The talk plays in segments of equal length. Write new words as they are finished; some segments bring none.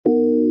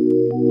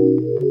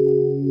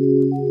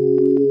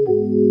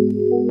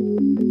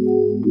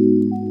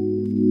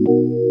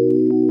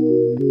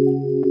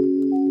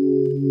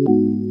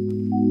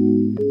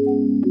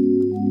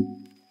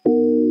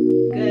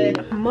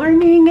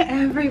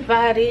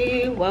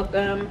everybody,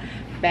 welcome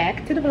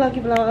back to the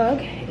vloggy vlog.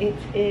 It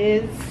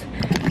is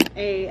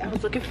I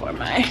was looking for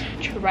my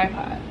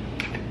tripod,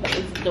 but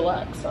it's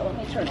dark, so let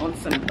me turn on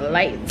some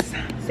lights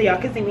so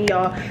y'all can see me,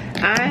 y'all.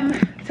 I'm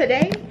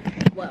today,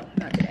 well,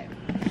 not today,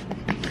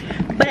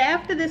 but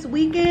after this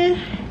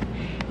weekend,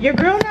 your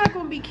girl not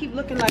gonna be keep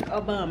looking like a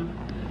bum,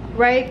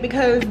 right?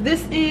 Because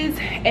this is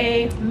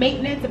a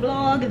maintenance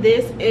vlog.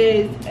 This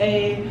is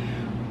a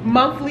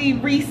monthly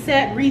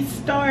reset,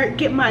 restart,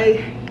 get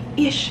my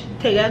ish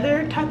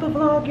together type of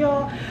vlog,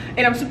 y'all.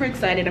 And I'm super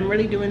excited. I'm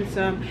really doing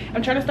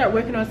I'm trying to start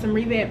working on some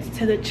revamps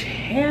to the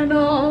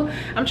channel.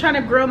 I'm trying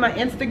to grow my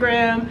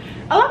Instagram.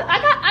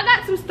 I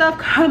got some stuff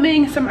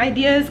coming, some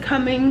ideas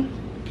coming,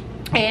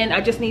 and I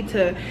just need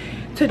to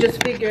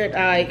just figure it,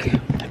 like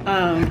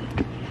I'm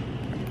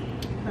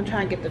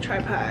trying to get the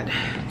tripod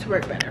to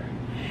work better,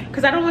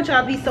 because I don't want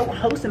y'all to be so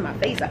close in my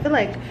face. I feel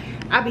like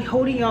I be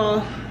holding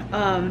y'all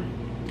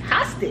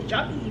hostage.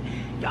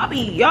 Y'all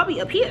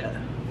be up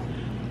here.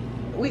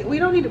 We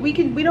don't need to, we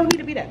don't need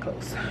to be that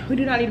close. We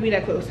do not need to be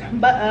that close.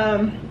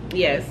 But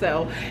yeah,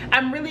 so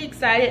I'm really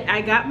excited.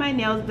 I got my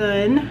nails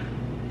done,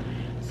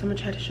 so I'm gonna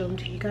try to show them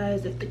to you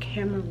guys if the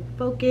camera will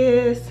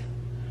focus.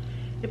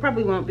 It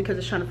probably won't because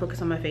it's trying to focus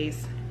on my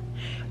face.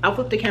 I'll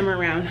flip the camera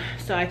around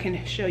so I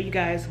can show you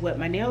guys what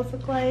my nails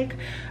look like.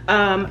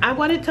 I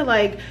wanted to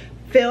like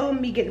film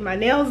me getting my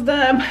nails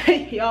done.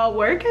 Y'all,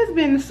 work has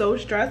been so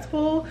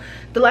stressful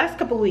the last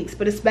couple of weeks,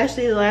 but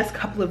especially the last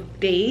couple of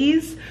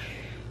days.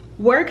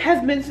 Work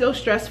has been so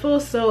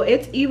stressful, so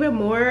it's even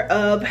more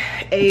of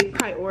a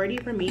priority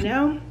for me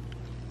now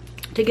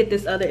to get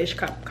this other ish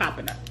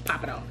popping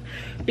off,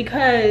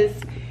 because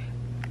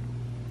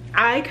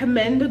I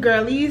commend the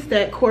girlies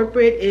that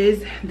corporate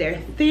is their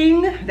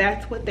thing.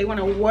 That's what they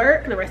want to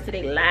work the rest of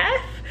their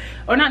life,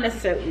 or not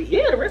necessarily,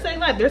 yeah, the rest of their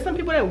life. There's some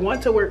people that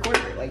want to work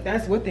corporate, like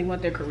that's what they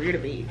want their career to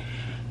be.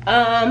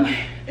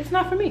 It's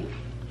not for me.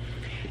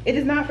 It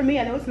is not for me.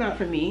 I know it's not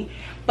for me,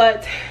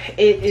 but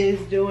it is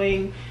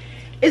doing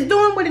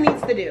what it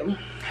needs to do.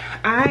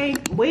 I'm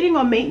waiting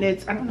on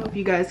maintenance. I don't know if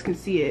you guys can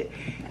see it.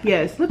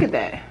 Yes, look at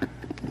that.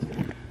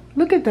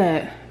 Look at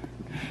that.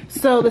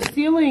 So the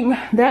ceiling,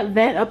 that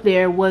vent up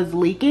there was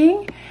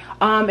leaking,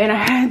 and I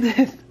had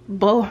this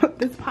bowl,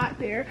 this pot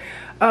there,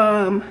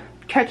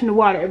 catching the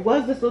water. It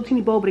was this little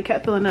teeny bowl, but it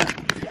kept filling up.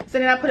 So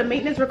then I put a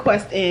maintenance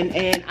request in,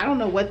 and I don't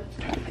know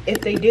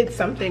if they did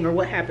something or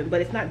what happened, but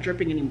it's not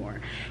dripping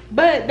anymore.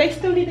 But they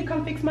still need to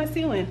come fix my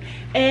ceiling.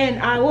 And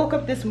I woke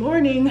up this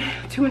morning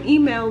to an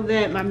email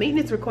that my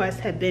maintenance request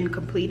had been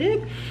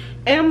completed.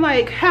 And I'm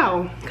like,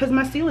 how? Because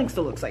my ceiling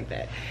still looks like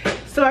that.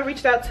 So I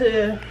reached out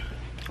to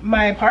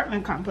my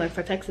apartment complex.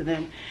 I texted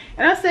them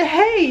and I said,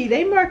 hey,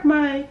 they marked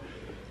my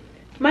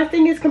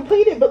thing is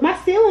completed, but my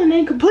ceiling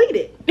ain't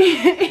completed.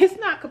 It's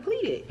not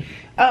completed.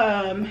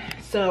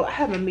 So I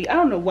have a meeting. I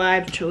don't know why I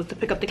chose to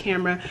pick up the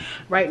camera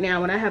right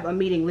now when I have a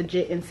meeting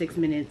legit in 6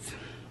 minutes.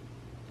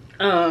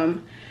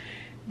 But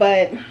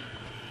I'm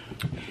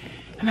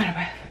out of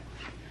breath.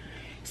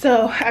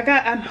 So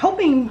I'm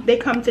hoping they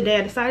come today.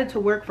 I decided to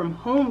work from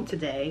home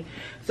today,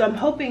 so I'm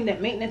hoping that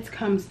maintenance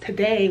comes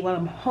today while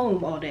I'm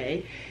home all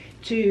day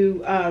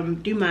to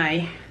do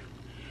my,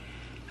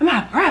 I'm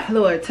out of breath,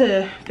 Lord,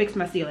 to fix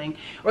my ceiling,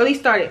 or at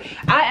least start it.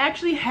 I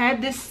actually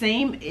had this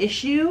same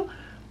issue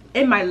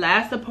in my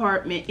last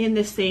apartment in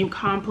the same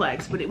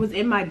complex, but it was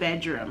in my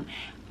bedroom.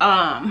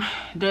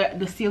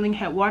 The ceiling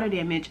had water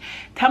damage.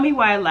 Tell me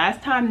why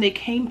last time they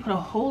came, put a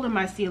hole in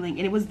my ceiling,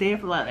 and it was there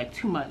for like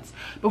 2 months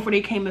before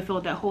they came and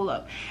filled that hole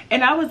up.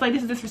 And I was like,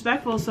 this is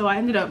disrespectful, so I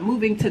ended up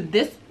moving to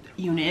this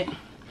unit.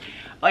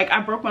 Like, I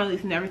broke my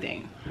lease and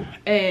everything.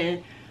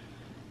 And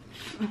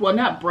well,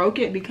 not broke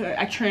it, because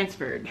I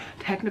transferred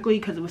technically,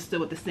 because it was still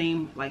with the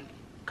same like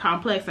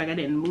complex. Like, I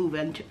didn't move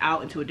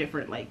out into a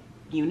different like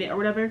unit or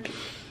whatever,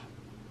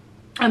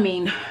 I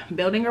mean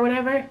building or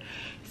whatever.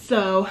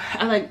 So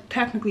I like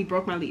technically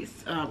broke my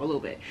lease a little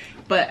bit,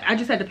 but I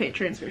just had to pay a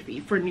transfer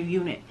fee for a new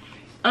unit.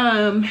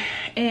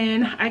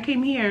 And I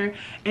came here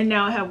and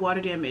now I have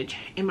water damage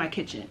in my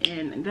kitchen,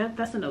 and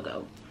that's a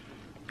no-go.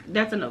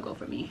 That's a no-go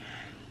for me.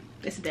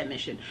 It's a dead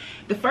mission.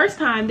 The first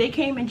time they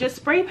came and just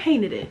spray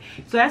painted it,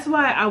 so that's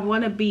why I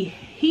want to be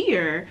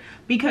here,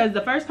 because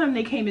the first time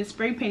they came and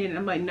spray painted it,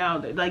 I'm like,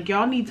 no, like,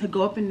 y'all need to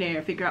go up in there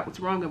and figure out what's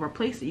wrong and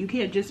replace it. You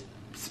can't just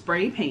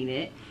spray paint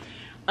it.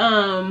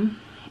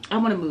 I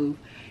want to move.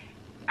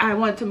 I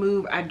want to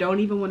move. I don't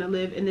even want to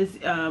live in this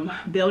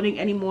building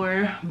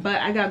anymore, but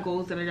I got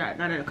goals that I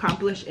gotta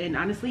accomplish. And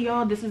honestly,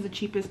 y'all, this is the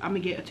cheapest I'm gonna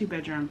get a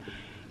 2-bedroom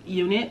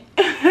unit.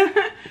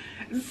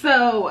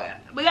 So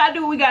we gotta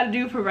do what we gotta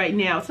do for right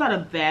now. It's not a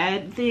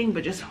bad thing,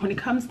 but just when it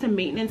comes to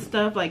maintenance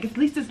stuff, like, at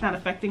least it's not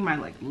affecting my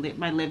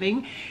my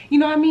living, you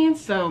know what I mean?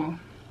 So,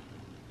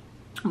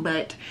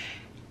 but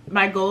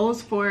my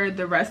goals for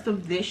the rest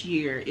of this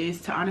year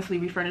is to honestly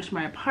refurnish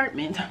my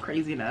apartment.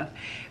 Crazy enough,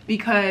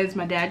 because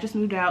my dad just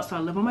moved out, so I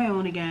live on my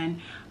own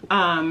again.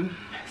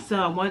 So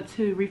I want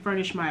to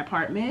refurnish my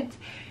apartment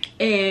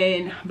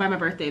and by my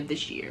birthday of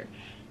this year.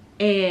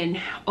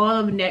 and all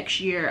of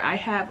next year I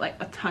have like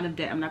a ton of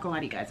debt. I'm not gonna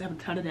lie to you guys, I have a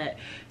ton of debt.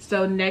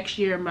 So next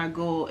year my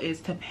goal is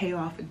to pay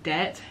off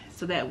debt,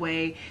 so that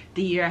way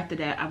the year after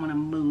that I want to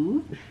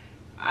move.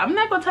 I'm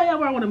not gonna tell y'all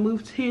where I want to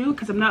move to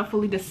because I'm not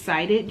fully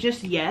decided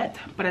just yet,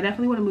 but I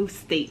definitely want to move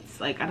states.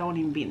 Like I don't want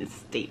to even be in this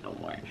state no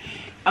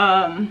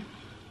more.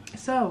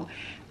 So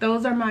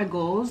those are my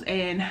goals,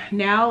 and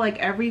now like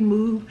every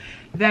move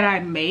that I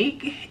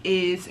make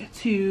is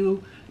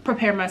to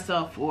prepare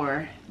myself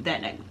for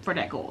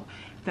that goal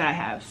that I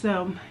have.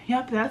 So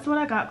yep, that's what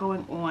I got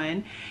going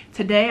on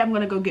today. I'm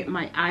gonna go get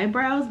my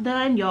eyebrows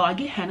done. Y'all, I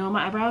get henna on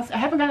my eyebrows. I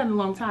haven't gotten it in a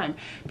long time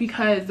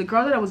because the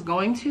girl that I was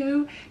going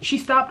to, she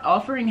stopped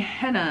offering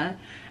henna,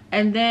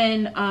 and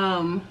then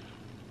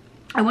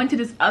I went to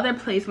this other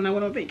place when I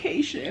went on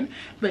vacation,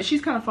 but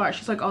she's kind of far.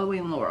 She's like all the way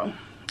in Laurel,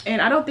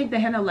 and I don't think the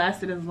henna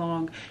lasted as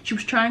long. She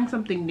was trying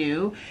something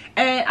new,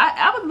 and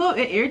I was a little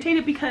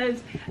irritated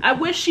because I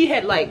wish she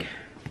had like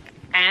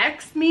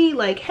asked me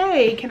like,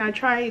 hey, can I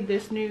try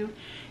this new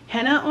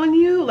henna on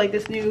you, like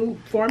this new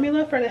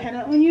formula for the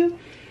henna on you,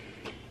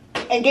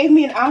 and gave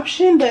me an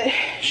option. But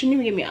she didn't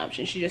even give me an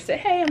option. She just said,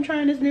 hey, I'm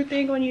trying this new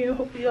thing on you,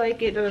 hope you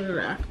like it, da, da,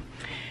 da.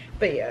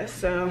 But yeah,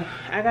 so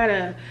I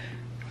gotta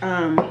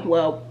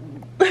well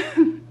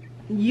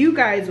you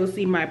guys will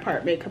see my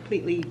apartment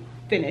completely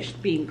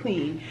finished being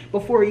clean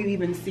before you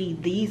even see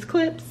these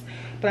clips,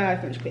 but I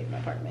finished cleaning my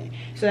apartment.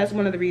 So that's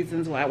one of the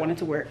reasons why I wanted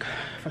to work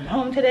from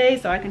home today,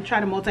 so I can try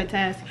to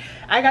multitask.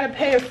 I gotta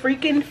pay a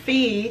freaking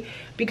fee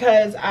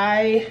because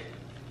I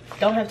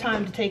don't have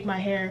time to take my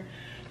hair,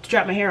 to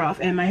drop my hair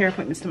off, and my hair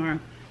appointment's tomorrow.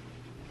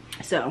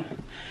 So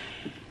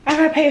I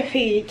gotta pay a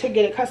fee to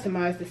get it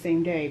customized the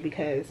same day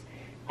because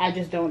I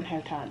just don't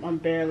have time. I'm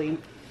barely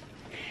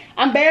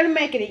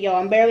making it, y'all.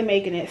 I'm barely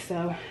making it.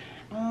 So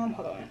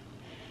hold on.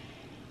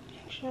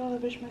 I'll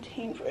leverage my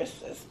team for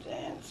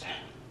assistance.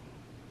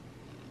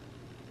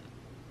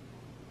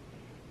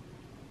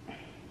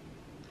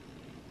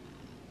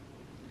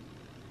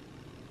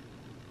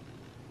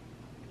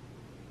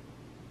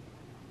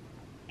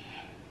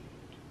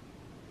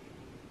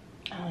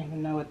 I don't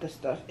even know what this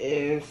stuff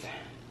is.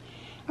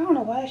 I don't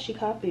know why she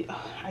copied.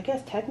 Oh, I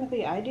guess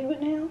technically I do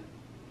it now.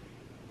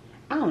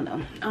 I don't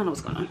know what's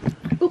going on.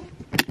 Oop,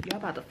 y'all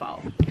about to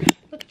fall.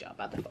 Look at y'all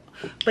about to fall.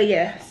 But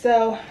yeah,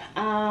 so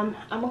I'm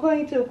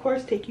going to of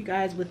course take you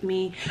guys with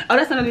me. Oh,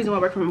 that's another reason why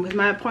I work from home, because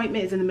my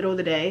appointment is in the middle of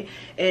the day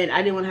and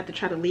I didn't want to have to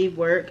try to leave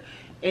work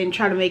and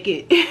try to make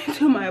it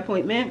to my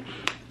appointment.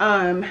 So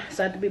I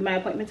have to be, my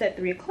appointment's at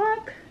 3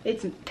 o'clock.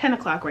 It's 10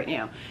 o'clock right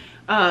now.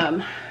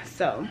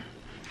 So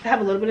I have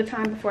a little bit of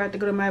time before I have to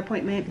go to my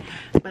appointment,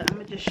 but I'm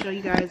gonna just show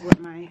you guys what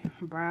my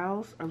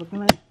brows are looking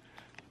like.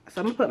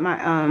 So I'm gonna put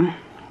my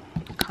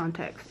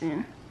contacts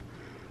in.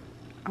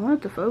 I want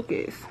it to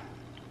focus.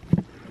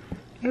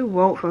 It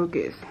won't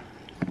focus.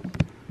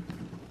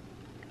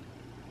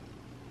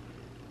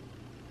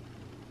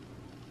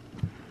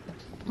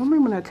 Normally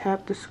when I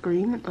tap the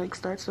screen, it like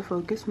starts to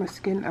focus. My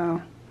skin,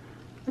 oh,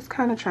 it's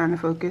kind of trying to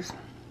focus.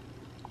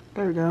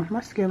 There we go.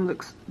 My skin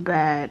looks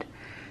bad.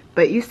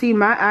 But you see,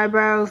 my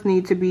eyebrows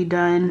need to be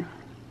done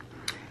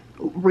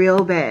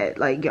real bad.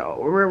 Like,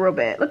 yo, real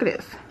bad. Look at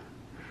this.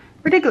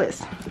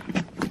 Ridiculous.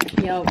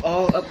 Yo,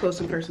 all up close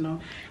and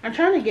personal. I'm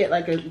trying to get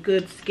like a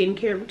good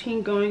skincare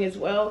routine going as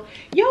well.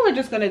 Y'all are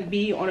just gonna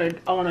be on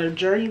a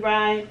journey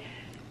ride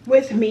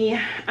with me.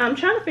 I'm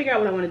trying to figure out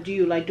what I want to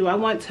do. Like, do I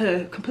want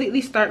to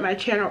completely start my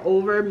channel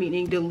over,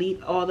 meaning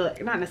delete all the,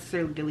 not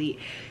necessarily delete,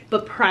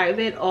 but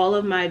private all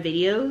of my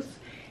videos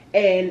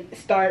and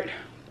start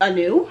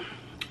anew,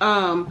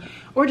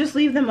 or just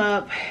leave them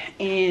up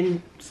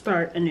and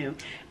start anew?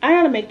 I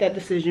gotta make that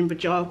decision,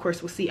 but y'all of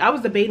course will see. I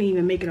was debating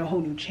even making a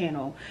whole new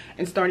channel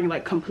and starting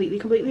like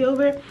completely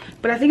over,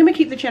 but I think I'm gonna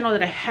keep the channel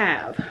that I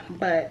have,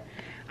 but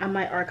I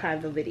might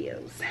archive the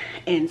videos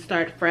and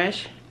start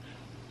fresh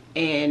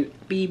and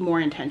be more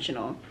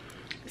intentional.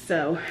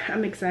 So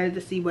I'm excited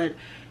to see what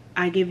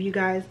I give you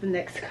guys the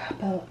next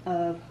couple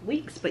of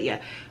weeks. But yeah,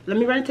 let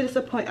me run into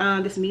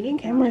this meeting.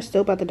 Camera's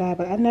still about to die,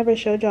 but I never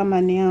showed y'all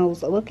my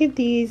nails. Look at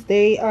these.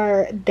 They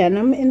are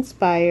denim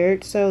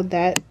inspired. So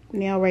that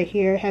nail right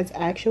here has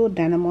actual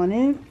denim on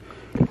it,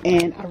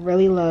 and I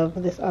really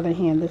love this other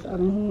hand. This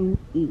other hand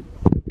eats.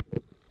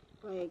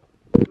 Like,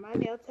 my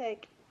nail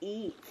tech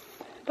eats.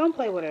 Don't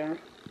play with her.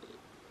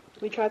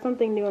 We tried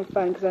something new and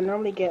fun because I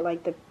normally get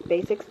like the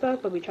basic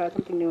stuff, but we tried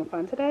something new and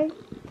fun today,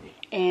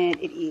 and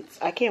it eats.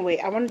 I can't wait.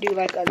 I want to do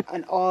like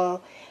an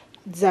all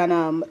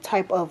denim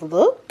type of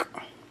look.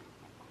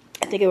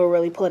 I think it will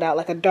really pull it out,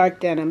 like a dark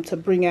denim to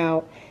bring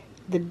out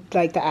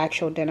the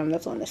actual denim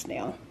that's on this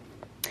nail.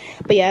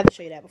 But yeah, I have to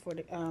show you that before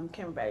the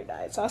camera battery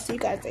dies. So I'll see you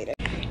guys later.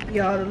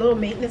 Y'all, the little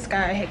maintenance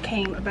guy had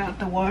came about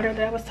the water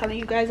that I was telling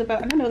you guys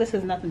about. And I know this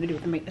has nothing to do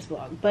with the maintenance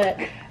vlog, but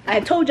I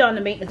told y'all in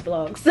the maintenance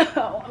vlog, so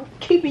I'm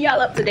keeping y'all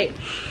up to date.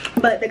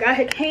 But the guy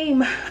had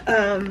came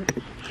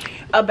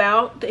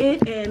about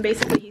it, and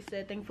basically he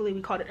said thankfully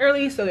we caught it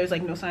early, so there's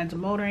like no signs of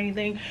mold or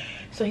anything.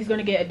 So he's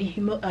gonna get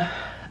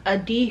a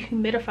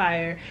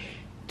dehumidifier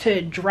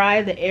to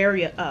dry the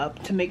area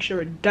up to make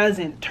sure it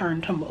doesn't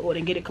turn to mold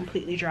and get it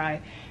completely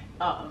dry.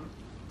 And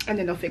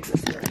then they'll fix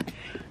this here.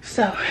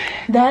 So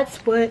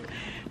that's what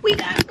we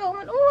got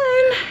going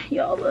on,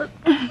 y'all. Look.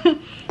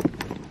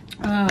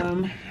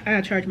 I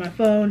gotta charge my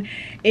phone.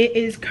 It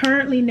is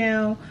currently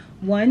now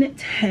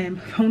 1:10.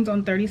 Phone's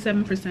on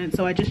 37%,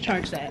 so I just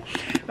charged that.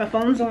 My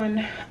phone's on,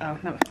 oh,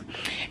 not my phone.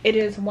 It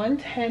is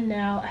 1:10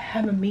 now. I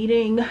have a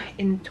meeting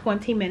in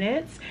 20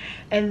 minutes,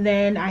 and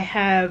then I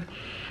have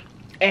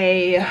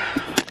a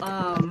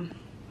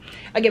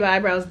I get my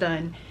eyebrows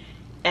done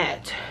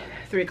at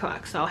 3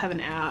 o'clock, so I'll have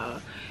an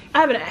hour. I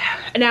have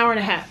an hour and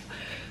a half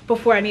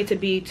before I need to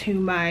be to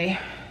my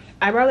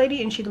eyebrow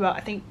lady, and she's about,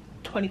 I think,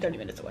 20-30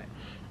 minutes away.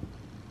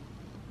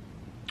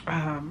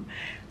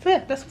 So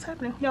yeah, that's what's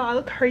happening, y'all. I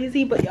look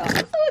crazy, but y'all, I'm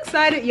so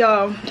excited,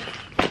 y'all.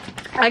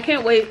 I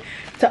can't wait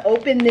to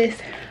open this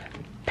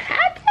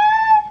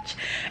package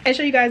and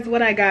show you guys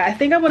what I got. I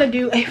think I want to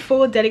do a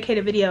full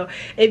dedicated video.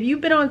 If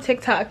you've been on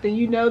TikTok, then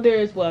you know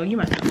there's, well, you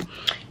might know,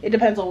 it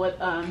depends on what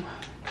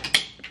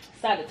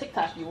side of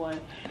TikTok you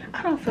want.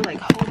 I don't feel like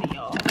holding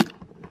y'all.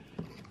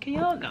 Can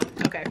y'all? No.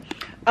 Okay.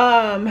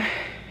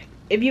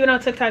 If you've been on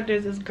TikTok,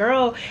 there's this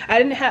girl.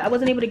 I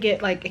wasn't able to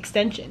get like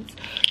extensions,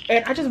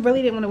 and I just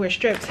really didn't want to wear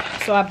strips,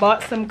 so I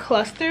bought some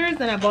clusters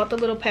and I bought the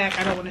little pack.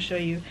 I don't want to show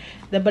you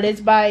but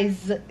it's by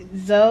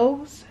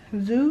Zoe's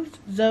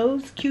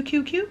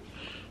QQQ.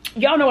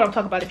 Y'all know what I'm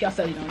talking about if y'all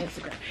study on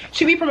Instagram.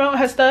 She be promoting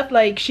her stuff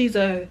like she's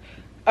a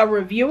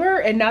reviewer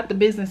and not the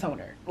business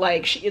owner.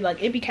 Like she,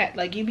 like you be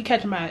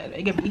catching my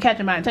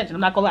attention.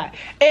 I'm not gonna lie,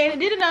 and it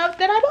did enough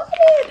that I bought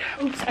it.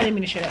 Oops, I didn't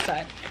mean to share that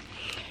side.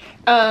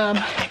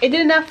 It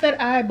did enough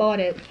that I bought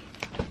it,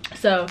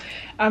 so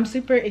I'm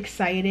super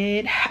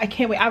excited. I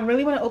can't wait. I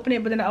really want to open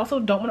it, but then I also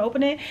don't want to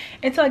open it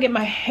until I get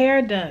my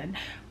hair done.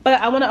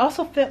 But I want to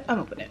also film. I'm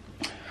open it.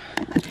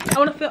 I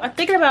want to film.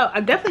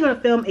 I'm definitely going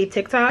to film a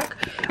TikTok.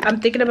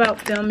 I'm thinking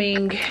about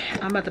filming.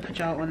 I'm about to put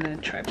y'all on the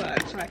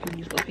tripod so I can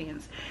use both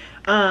hands.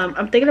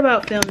 I'm thinking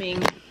about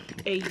filming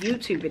a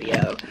YouTube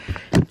video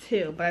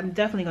too, but I'm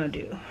definitely going to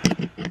do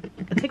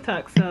a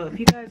TikTok. So if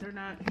you guys are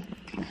not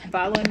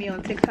following me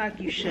on TikTok,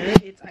 you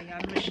should. It's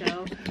Ayana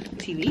Michelle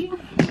TV.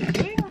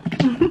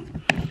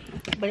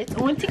 But it's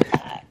on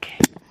TikTok.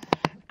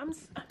 I'm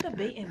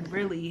debating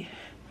really.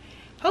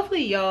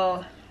 Hopefully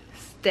y'all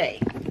stay.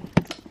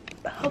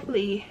 But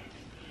hopefully,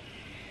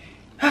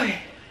 okay.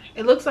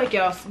 It looks like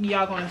y'all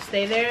gonna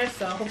stay there,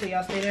 so hopefully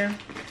y'all stay there.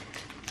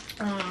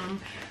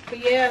 But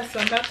yeah, so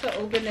I'm about to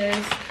open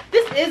this.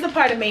 This is a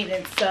part of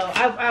maintenance, so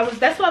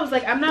that's why I was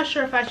like, I'm not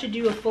sure if I should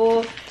do a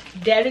full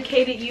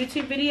dedicated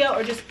YouTube video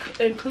or just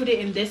include it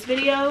in this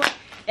video.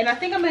 And I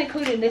think I'm gonna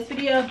include it in this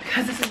video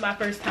because this is my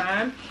first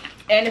time,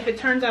 and if it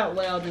turns out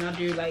well, then I'll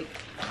do like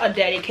a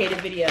dedicated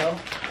video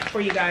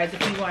for you guys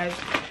if you guys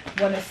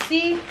want to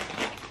see.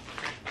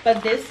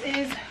 But this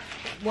is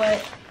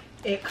what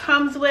it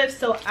comes with.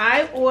 So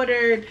I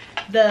ordered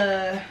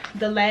the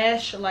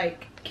lash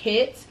like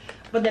kits,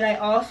 but then I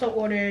also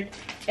ordered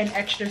an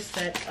extra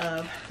set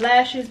of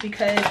lashes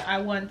because I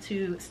want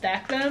to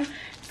stack them.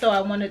 So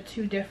I wanted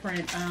 2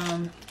 different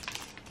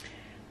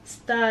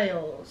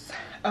styles.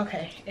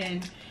 Okay,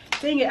 and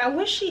dang it, I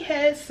wish she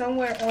had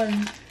somewhere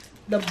on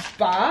the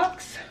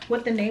box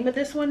what the name of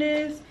this one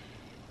is,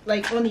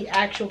 like on the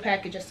actual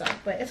package itself,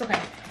 but it's okay.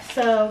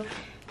 So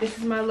this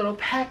is my little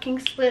packing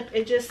slip.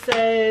 It just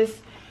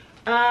says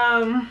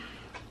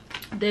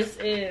this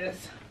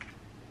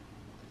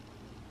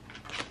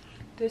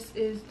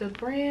is the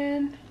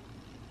brand.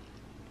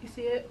 You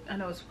see it? I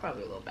know it's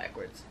probably a little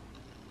backwards.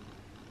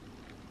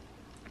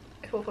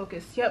 Full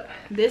focus. Yep,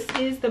 this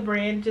is the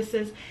brand. It just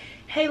says,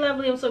 "Hey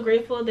lovely, I'm so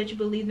grateful that you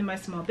believed in my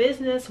small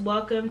business.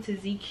 Welcome to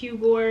ZQ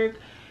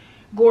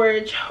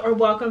Gorge, or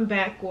welcome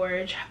back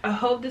Gorge. I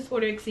hope this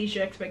order exceeds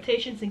your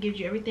expectations and gives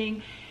you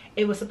everything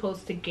it was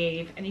supposed to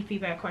give. Any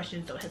feedback,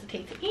 questions, don't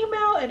hesitate to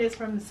email. It is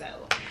from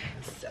Zell."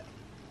 So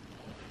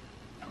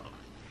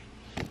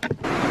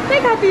they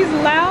got these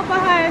loud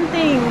behind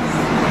things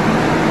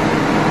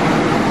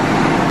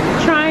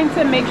trying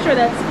to make sure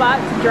that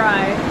spot's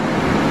dry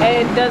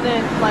and it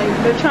doesn't, like,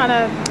 they're trying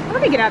to,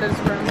 let me get out of this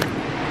room.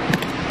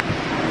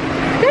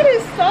 That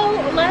is so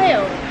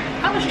loud.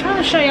 I was trying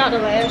to show y'all the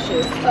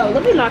lashes. Oh,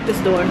 let me lock this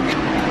door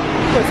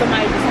before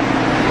somebody just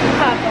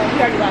pop on. We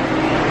already locked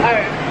it.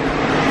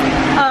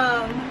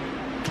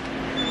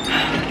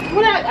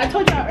 What I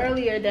told y'all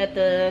earlier that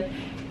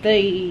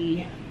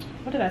the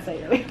what did I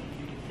say earlier?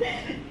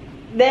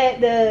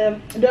 That the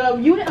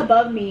unit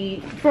above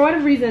me, for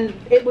whatever reason,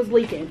 it was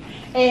leaking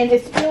and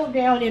it spilled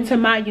down into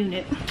my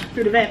unit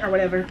through the vent or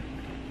whatever.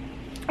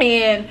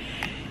 And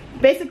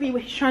basically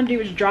what he's trying to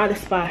do is dry the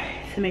spot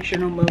to make sure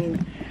no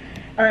mold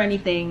or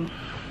anything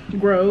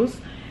grows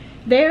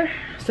there.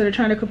 So they're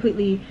trying to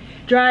completely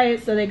dry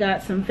it. So they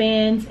got some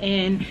fans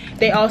and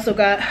they also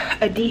got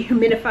a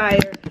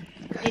dehumidifier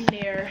in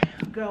there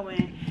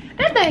going.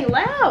 That thing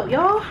loud,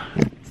 y'all.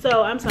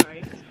 So I'm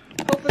sorry.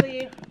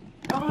 Hopefully,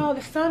 oh,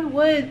 the sun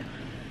would.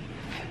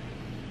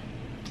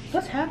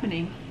 What's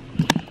happening?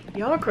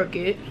 Y'all are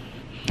crooked.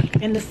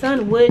 and the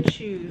sun would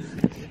choose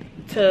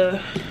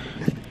to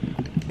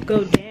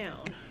go down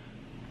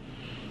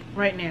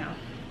right now.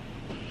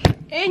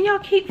 And y'all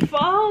keep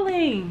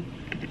falling.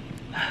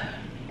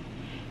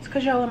 It's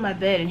because y'all in my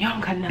bed and y'all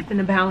don't got nothing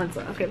to balance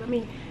on. Okay, let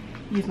me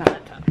use my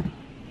laptop.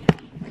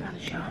 Gotta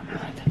show my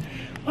laptop.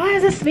 Why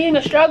is this being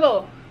a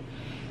struggle?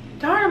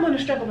 Darn, I'm on a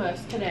struggle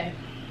bus today.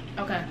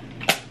 Okay.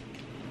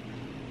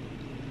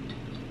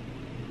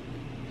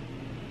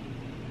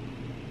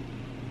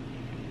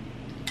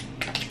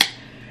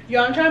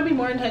 Y'all, I'm trying to be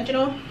more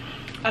intentional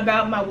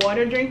about my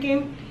water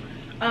drinking.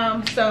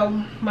 So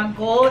my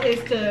goal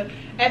is to,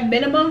 at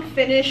minimum,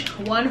 finish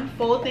one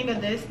full thing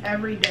of this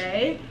every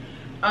day.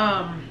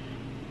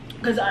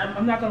 Because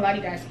I'm not gonna lie to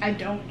you guys, I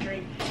don't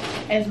drink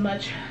as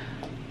much.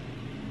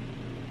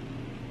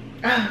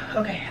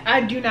 Okay,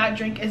 I do not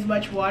drink as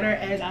much water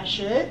as I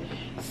should.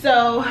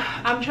 So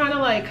I'm trying to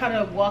like kind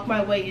of walk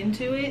my way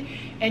into it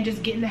and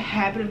just get in the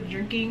habit of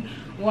drinking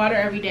water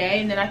every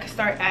day, and then I can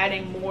start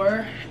adding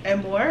more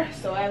and more.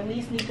 So I at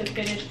least need to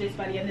finish this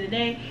by the end of the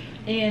day,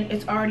 and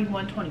it's already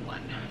 1:21.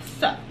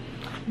 So,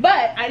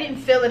 but I didn't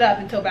fill it up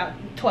until about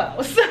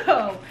 12.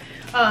 So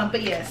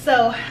but yeah,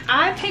 so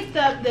I picked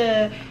up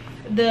the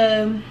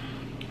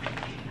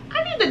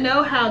I need to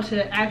know how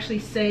to actually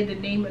say the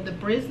name of the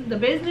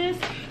business,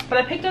 but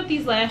I picked up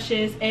these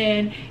lashes,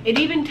 and it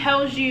even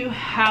tells you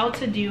how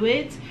to do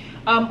it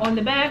on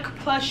the back.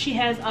 Plus she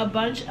has a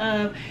bunch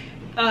of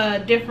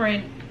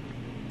different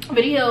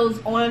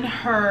videos on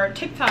her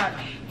TikTok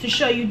to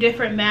show you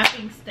different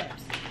mapping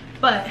steps.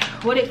 But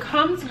what it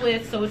comes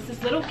with, so it's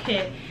this little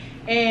kit,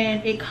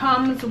 and it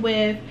comes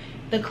with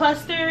the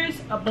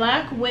clusters, a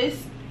black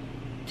whisk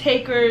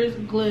takers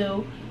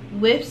glue,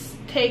 whisk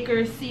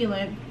taker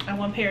sealant, and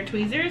one pair of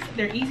tweezers.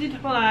 They're easy to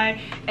apply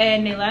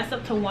and they last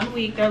up to 1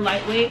 week. They're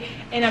lightweight,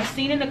 and I've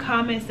seen in the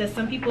comments that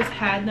some people's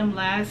had them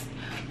last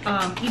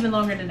even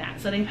longer than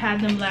that. So they've had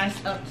them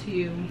last up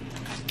to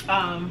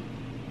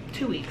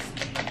 2 weeks.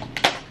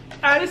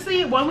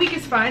 Honestly, 1 week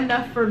is fine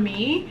enough for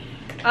me,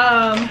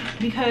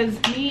 because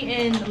me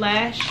and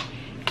lash,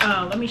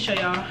 let me show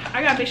y'all.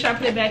 I gotta make sure I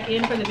put it back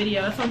in for the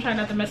video. That's why I'm trying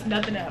not to mess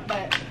nothing up.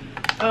 But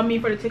me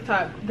for the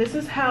TikTok, this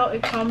is how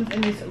it comes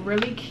in this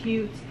really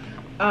cute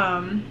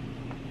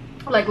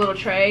like little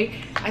tray.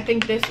 I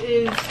think this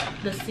is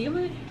the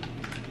sealant.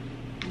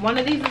 One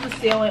of these is the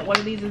sealant, one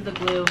of these is the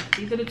glue.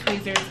 These are the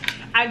tweezers.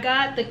 I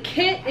got the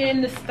kit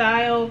in the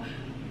style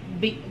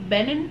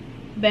Benin,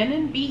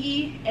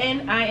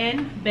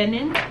 B-E-N-I-N,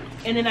 Benin.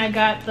 And then I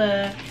got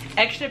the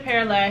extra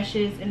pair of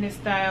lashes in this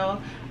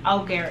style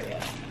Algeria.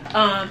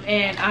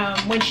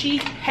 When she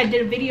had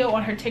did a video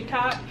on her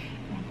TikTok,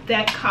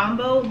 that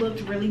combo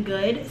looked really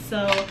good,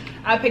 so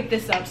I picked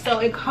this up. So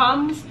it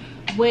comes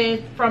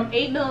with from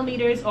 8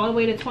 milliliters all the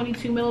way to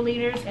 22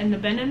 milliliters in the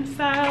Benin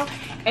style,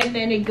 and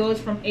then it goes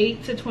from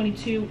 8 to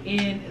 22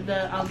 in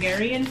the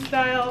Algerian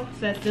style. So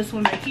that's this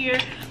one right here.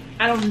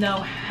 I don't know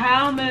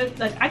how much,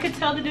 like I could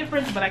tell the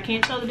difference, but I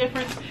can't tell the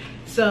difference.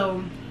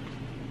 So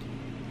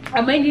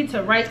I may need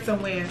to write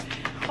somewhere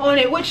on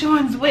it which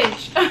one's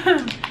which.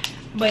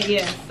 But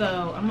yeah,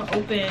 so I'm gonna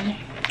open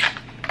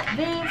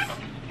this.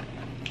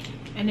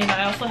 And then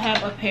I also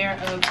have a pair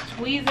of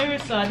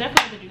tweezers. So I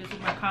definitely have to do this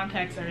when my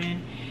contacts are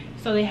in.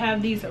 So they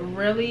have these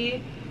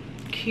really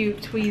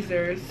cute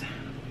tweezers.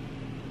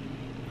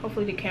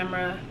 Hopefully the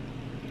camera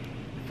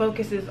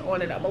focuses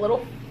on it. I'm a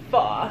little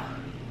far.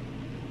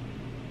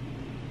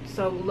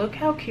 So look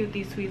how cute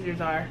these tweezers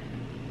are.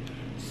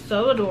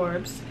 So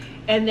adorbs.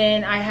 And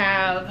then I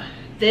have,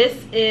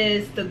 this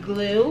is the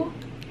glue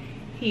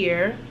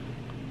here.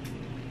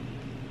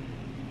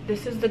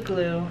 This is the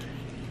glue.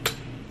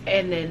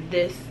 And then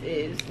this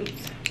is,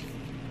 oops,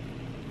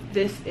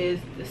 this is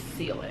the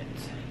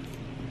sealant.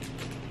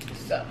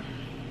 So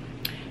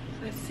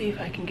let's see if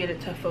I can get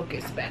it to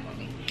focus back on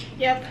me.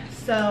 Yep,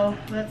 so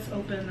let's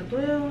open the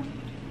glue.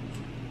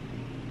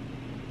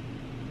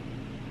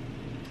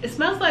 It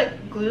smells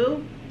like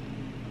glue,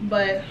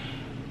 but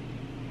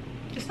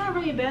it's not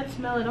really a bad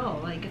smell at all.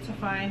 Like, it's a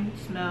fine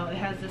smell. It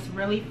has this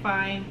really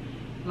fine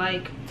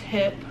like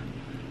tip,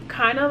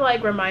 kind of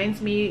like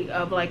reminds me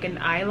of like an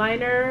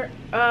eyeliner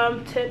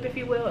tip, if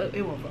you will.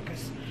 It won't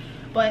focus,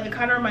 but it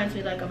kind of reminds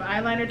me like of an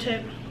eyeliner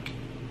tip.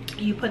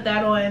 You put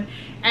that on.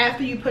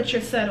 After you put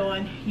your set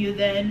on, you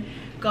then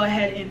go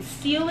ahead and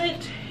seal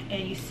it,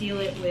 and you seal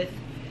it with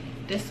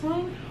this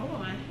one. Hold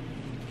on,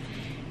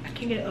 I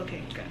can get it.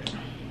 Okay, got it.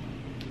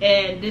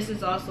 And this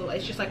is also,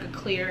 it's just like a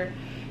clear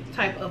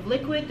type of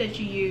liquid that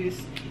you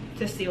use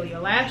to seal your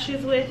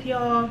lashes with,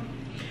 y'all.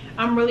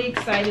 I'm really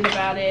excited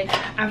about it.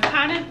 I'm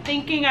kind of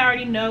thinking I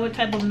already know what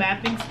type of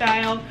mapping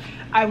style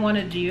I want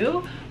to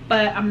do,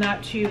 but I'm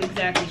not too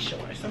exactly sure.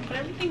 So I'm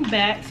putting everything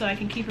back so I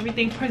can keep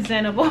everything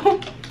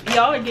presentable.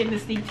 Y'all are getting a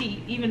sneak peek,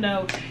 even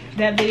though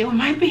that video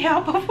might be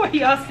out before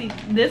y'all see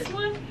this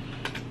one.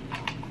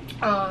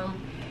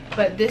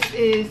 But this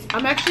is,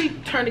 I'm actually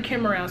turn the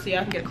camera around so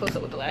y'all can get a close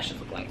up what the lashes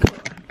look like.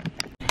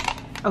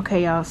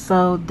 Okay, y'all,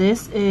 so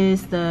this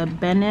is the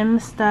Benin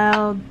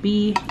style,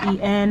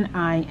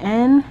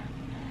 B-E-N-I-N.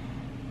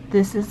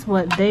 This is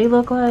what they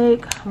look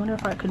like. I wonder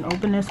if I can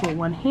open this with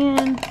one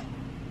hand.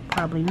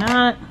 Probably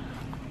not,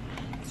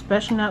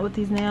 especially not with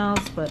these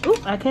nails, but ooh,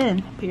 I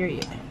can,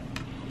 period.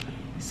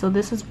 So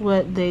this is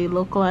what they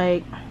look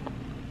like,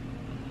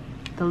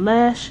 the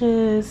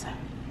lashes,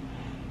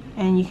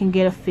 and you can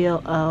get a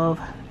feel of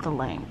the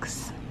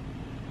lengths.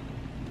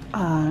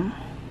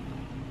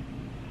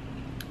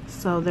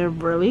 So they're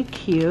really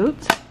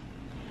cute.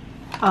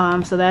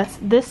 So that's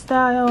this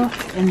style,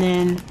 and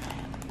then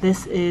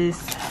this is,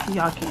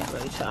 y'all can't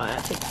really tell, I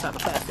take this out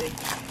of plastic.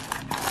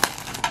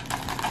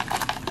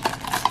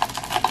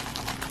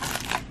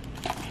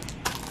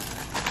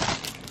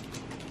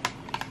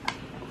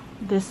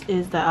 This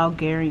is the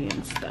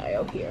Algerian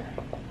style here.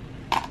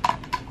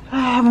 I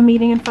have a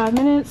meeting in 5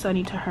 minutes, so I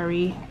need to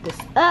hurry this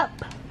up.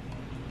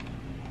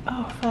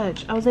 Oh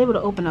fudge, I was able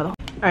to open up.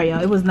 Alright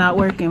y'all, it was not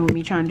working with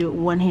me trying to do it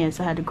with one hand,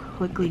 so I had to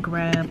quickly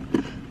grab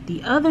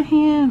the other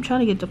hand. I'm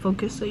trying to get the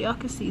focus so y'all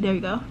can see. There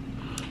you go.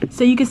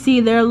 So you can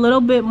see they're a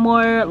little bit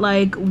more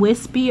like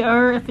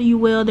wispier, if you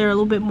will. They're a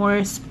little bit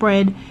more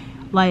spread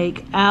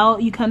like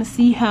out. You kind of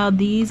see how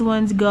these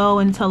ones go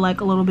into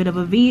like a little bit of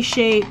a V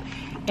shape.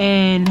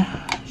 And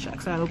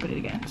shucks, I'll open it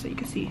again so you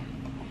can see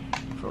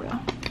for real.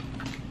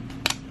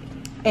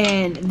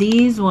 And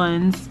these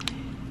ones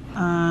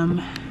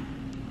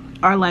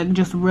are like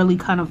just really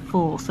kind of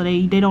full, so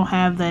they don't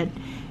have that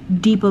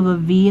deep of a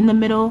V in the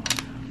middle,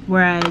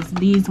 whereas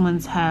these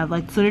ones have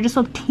like, so they're just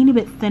a teeny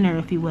bit thinner,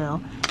 if you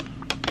will.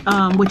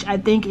 Which I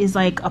think is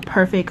like a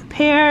perfect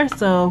pair.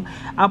 So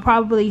I'll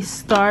probably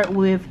start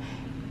with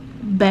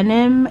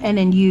Denim and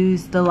then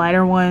use the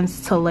lighter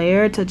ones to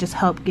layer to just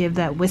help give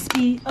that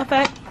wispy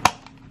effect.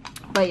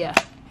 But yeah,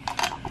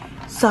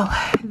 so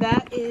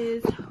that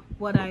is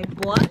what I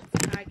bought.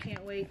 I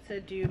can't wait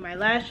to do my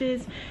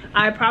lashes.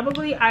 I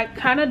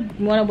kind of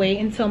want to wait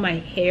until my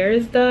hair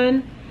is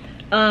done,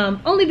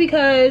 only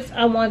because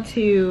I want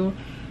to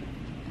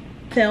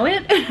film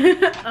it.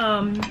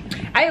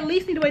 I at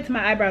least need to wait till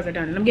my eyebrows are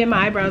done, and I'm getting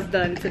my eyebrows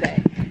done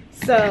today.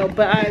 So,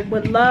 but I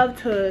would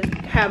love to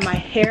have my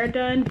hair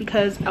done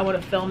because I want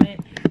to film it,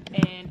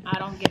 and I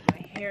don't get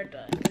my hair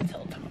done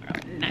until tomorrow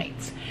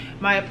night.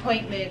 My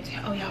appointment,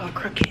 oh y'all are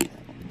crooked.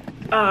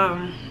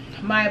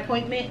 My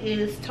appointment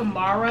is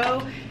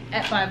tomorrow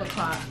at 5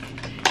 o'clock.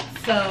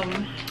 So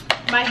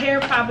my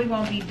hair probably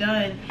won't be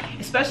done,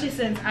 especially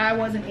since I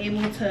wasn't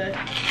able to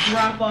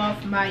drop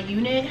off my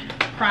unit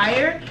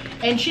prior.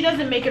 And she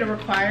doesn't make it a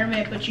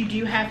requirement, but you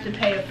do have to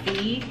pay a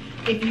fee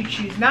if you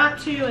choose not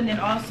to. And then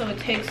also it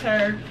takes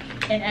her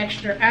an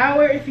extra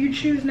hour if you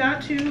choose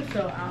not to.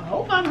 So I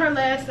hope I'm her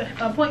last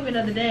appointment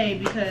of the day,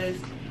 because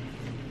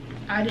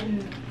I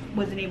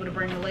wasn't able to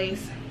bring the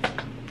lace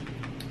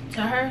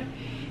to her.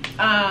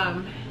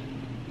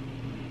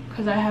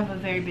 Because I have a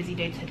very busy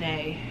day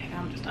today, and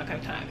I'm just not gonna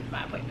have time with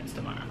my appointments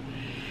tomorrow.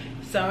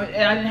 So,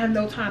 and I didn't have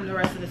no time the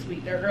rest of this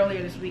week. They're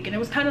earlier this week, and it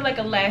was kind of like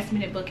a last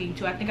minute booking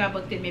too. I think I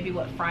booked it maybe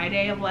what,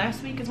 Friday of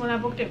last week is when I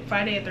booked it,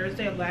 Friday or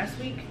Thursday of last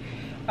week.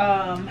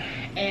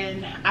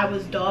 And I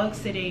was dog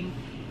sitting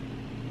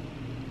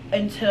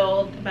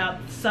until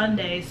about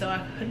Sunday, so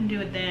I couldn't do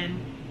it then,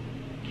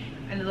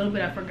 and a little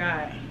bit I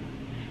forgot.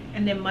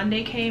 And then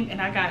Monday came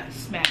and I got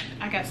smacked.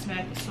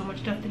 With so much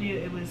stuff to do.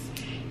 It was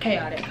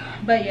chaotic.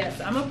 But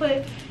yes, I'm gonna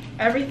put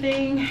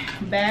everything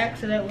back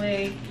so that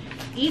way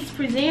it's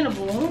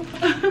presentable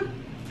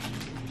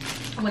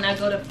when I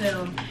go to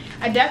film.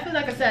 I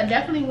definitely, like I said, I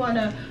definitely want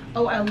to,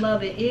 oh, I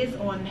love it, is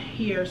on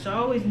here, so I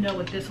always know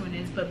what this one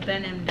is, but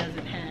Denim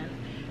doesn't have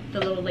the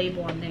little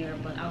label on there,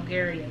 but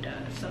Algeria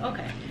does. So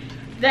okay,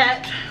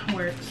 that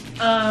works.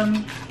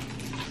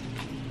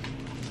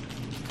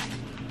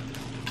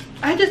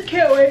 I just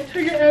can't wait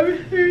to get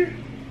everything.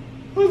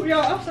 Oh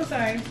y'all, I'm so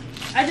sorry.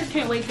 I just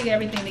can't wait to get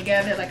everything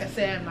together. Like I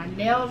said, my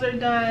nails are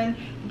done.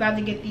 I'm about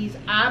to get these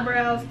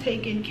eyebrows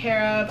taken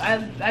care of.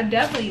 I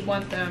definitely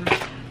want them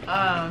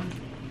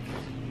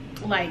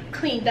like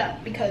cleaned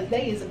up, because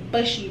they is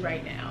bushy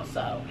right now.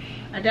 So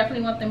I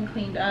definitely want them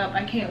cleaned up.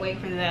 I can't wait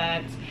for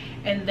that.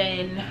 And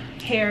then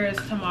hair is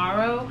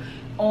tomorrow.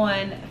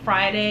 On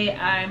Friday,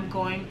 I'm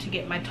going to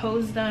get my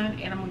toes done,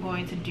 and I'm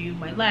going to do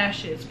my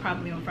lashes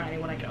probably on Friday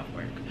when I get off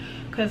work,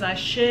 because I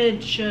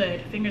should,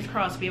 fingers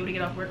crossed, be able to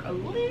get off work a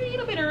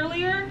little bit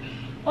earlier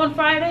on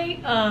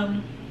Friday.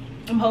 I'm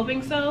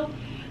hoping so.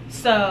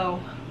 So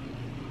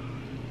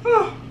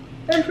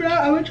if not,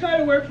 I would try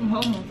to work from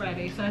home on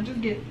Friday, so I can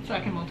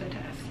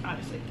multitask,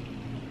 honestly,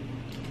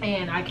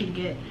 and I can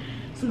get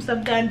some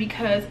stuff done,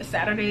 because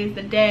Saturday is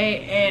the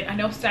day. And I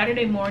know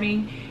Saturday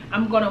morning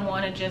I'm gonna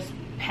want to just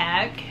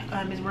pack,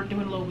 as we're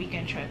doing a little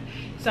weekend trip.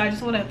 So I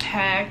just want to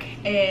pack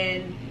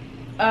and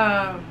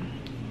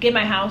get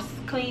my house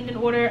cleaned in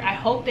order. I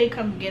hope they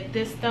come get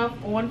this stuff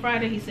on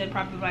Friday. He said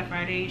probably by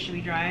Friday it should be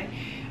dry.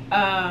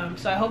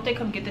 So I hope they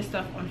come get this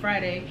stuff on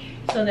Friday,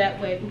 so that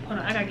way, hold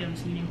on, I gotta get in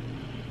this meeting.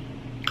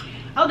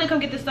 I hope they come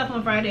get this stuff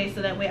on Friday,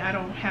 so that way I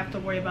don't have to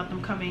worry about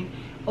them coming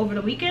over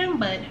the weekend.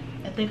 But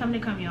if they come, they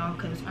come, y'all,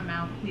 because I'm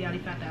out. We already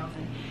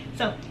 5,000.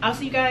 So I'll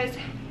see you guys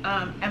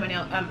at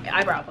my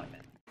eyebrow appointment.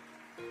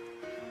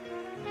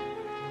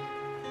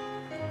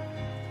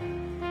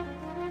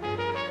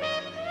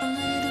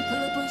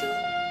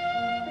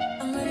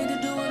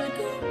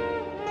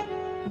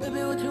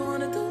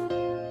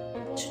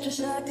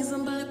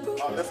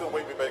 Listen,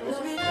 wait, baby.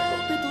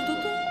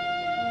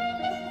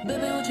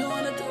 Baby, what you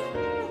wanna do?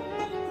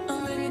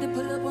 I'm ready to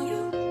pull up on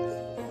you.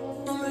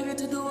 I'm ready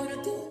to do what I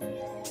do.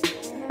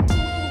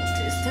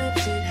 This type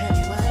shit have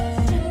you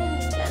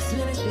wildin'. Last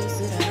minute shit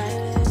to the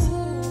highest.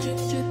 Drip,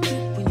 drip,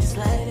 drip when you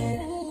sliding.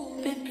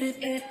 Flip, flip,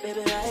 flip,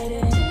 baby, ride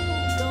it.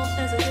 Don't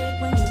hesitate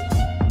when you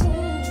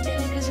get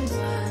it, 'cause you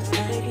know I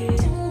like it.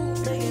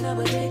 Taking up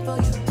a date for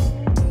you.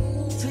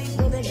 Sweet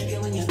baby, like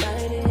it when you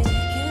bite it.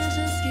 Can't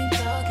just keep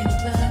talking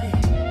about it.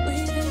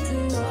 We've been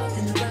too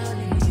often about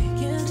it.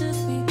 Can't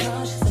just be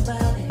cautious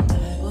about it.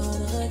 I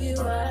wanna get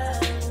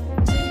wild.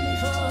 Take me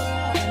for a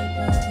ride,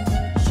 boy.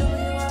 Show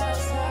me where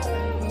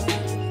outside, boy.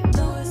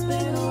 Know it's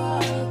been a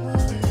while,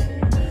 boy.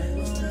 I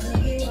wanna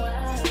get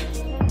wild.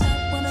 I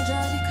wanna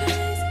drive you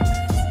crazy.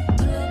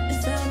 Pull up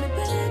inside me,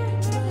 baby.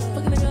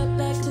 Fucking it up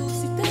like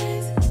Lucy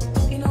Days.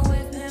 Ain't no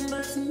way nothing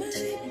but some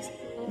maybes.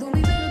 Don't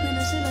be caught up in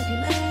that shit like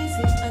you're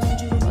lazy. I need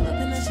you to roll up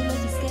in that shit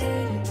like you're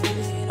skating.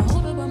 Baby, ain't no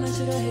hold up on that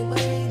shit, I hate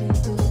waiting.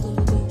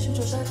 Shoot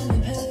your shot and be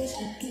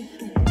patient.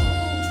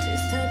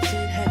 This type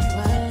shit have you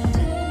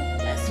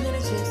wildin'. Last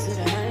minute trips to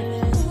the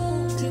highlands.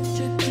 Drip,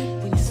 drip, drip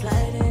when you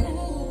sliding.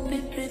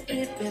 Flip, flip,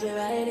 flip, baby,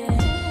 ride it.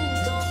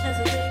 Don't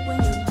hesitate when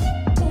you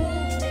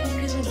take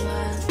me, 'cause you know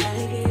I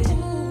like it.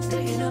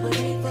 Taking up a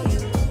date for you.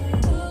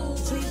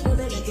 Sweet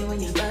baby, like it when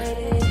you bite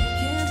it.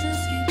 Can't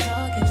just keep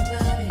talking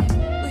about it.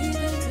 We've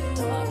been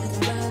too often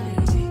about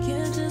it.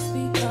 Can't just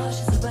be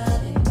cautious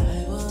about it.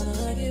 I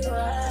wanna get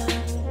wild.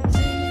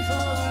 Take me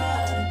for a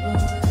ride, boy.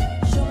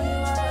 Show me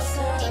where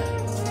outside,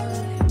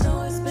 boy. Know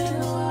it's been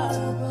a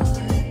while, boy.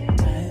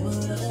 I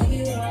wanna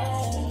get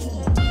wild.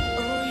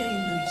 Oh yeah, you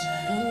know you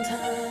shot on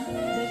time.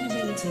 Baby,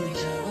 bring it to me,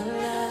 shot one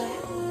lie.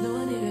 No,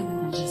 I need it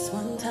more than just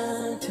one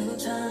time, 2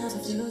 times, a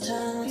few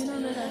times. You know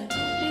that I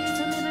need it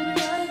to me, baby,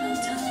 right on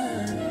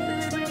time.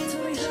 Baby, bring it to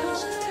me, shot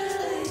one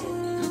lie.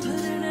 I'm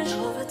putting in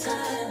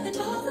overtime and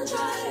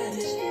overdrive.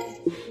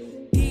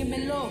 Give me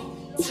low,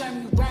 turn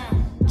me round,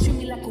 treat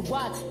me like a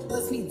watch,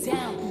 bust me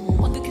down.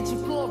 On the kitchen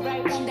floor,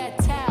 right on that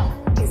towel.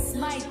 It's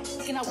my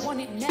and I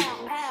want it now.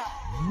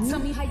 Ow. Tell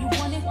me how you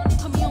want it.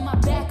 Put me on my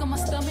back, on my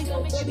stomach.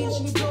 Baby,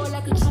 let me blow it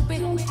like a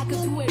trumpet. I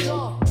could do it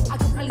all. I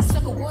could probably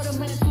suck a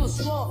watermelon through a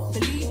straw.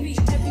 Believe me,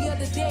 every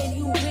other day,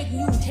 new wig,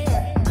 new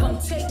hair. Come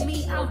take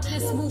me out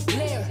this smooth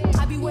glare.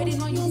 I be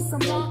waiting on you some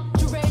long.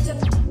 Durage up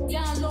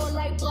down low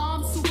like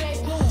bombs.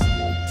 Suede boom.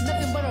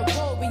 Nothing but a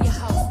robe in your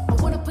house. I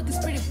wanna put these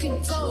pretty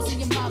pink toes in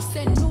your mouth.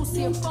 Send news to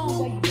your phone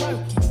while you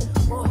working.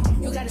 Boy,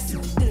 you gotta see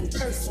it in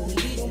person.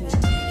 Believe me.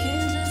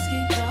 Can't just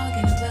keep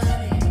talking about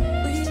it.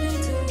 We've been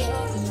too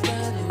often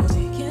about it.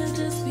 We can't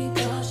just be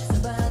cautious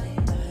about it.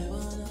 I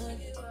wanna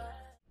get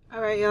wild.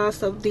 All right, y'all,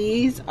 so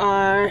these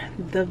are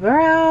the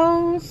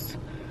brows.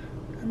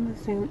 I'm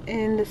gonna zoom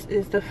in. This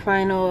is the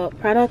final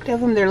product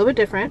of them. They're a little bit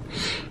different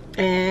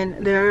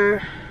and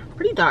they're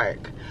pretty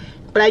dark,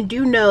 but I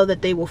do know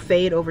that they will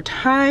fade over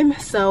time.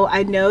 So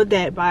I know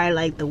that by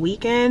like the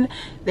weekend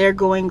they're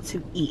going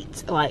to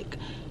eat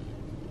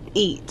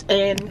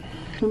and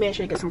make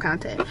sure to get some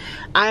content.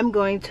 I'm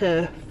going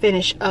to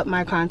finish up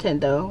my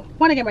content though. I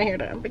want to get my hair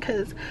done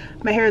because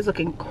my hair is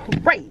looking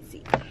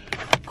crazy.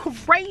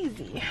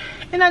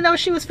 And I know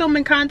she was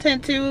filming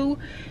content too,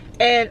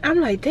 and I'm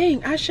like,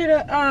 dang, I should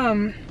have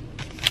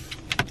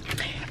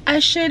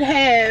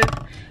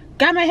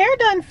got my hair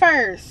done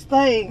first.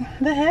 Like,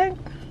 the heck?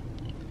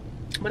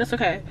 But it's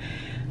okay.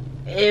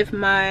 If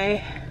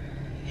my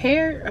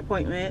hair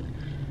appointment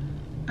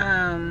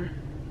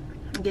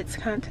gets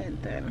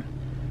content, then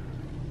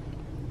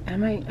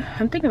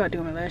I'm thinking about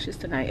doing my lashes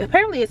tonight.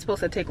 Apparently it's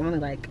supposed to take only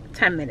like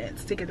 10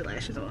 minutes to get the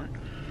lashes on.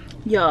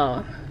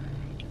 Y'all,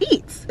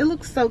 eats, it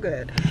looks so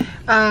good.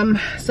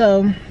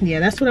 So yeah,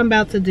 that's what I'm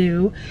about to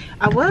do.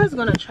 I was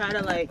gonna try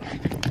to like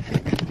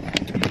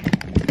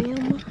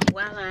film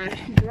while I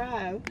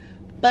drive,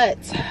 but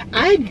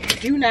I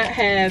do not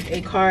have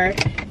a car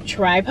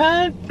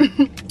tripod.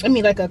 I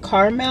mean, like a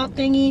car mount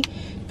thingy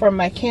for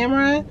my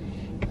camera.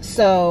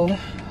 So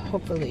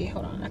hopefully,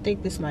 hold on, I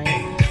think this might,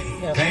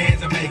 yeah.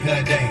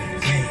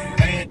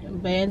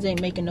 Bands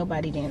ain't making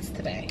nobody dance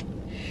today.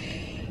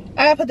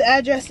 I put the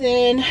address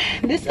in.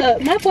 This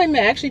my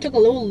appointment actually took a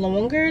little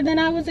longer than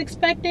I was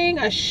expecting.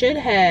 I should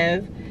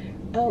have,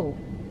 oh,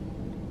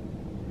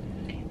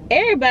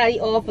 everybody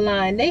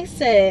offline. They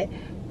said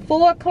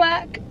 4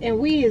 o'clock and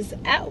we is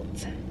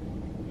out.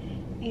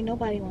 Ain't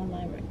nobody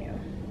online right now.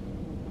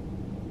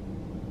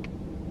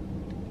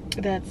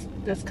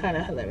 That's kind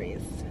of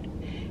hilarious,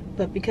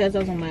 but because I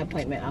was on my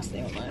appointment, I'll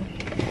stay online.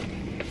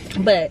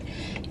 But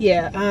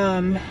yeah,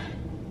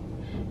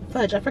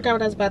 fudge, I forgot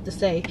what I was about to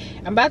say.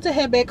 I'm about to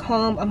head back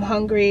home. I'm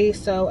hungry,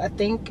 so I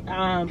think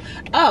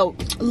oh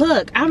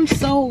look, I'm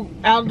so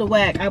out of the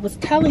whack. I was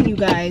telling you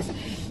guys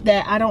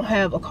that I don't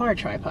have a car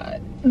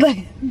tripod.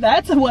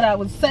 That's what I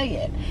was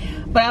saying.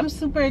 But I'm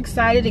super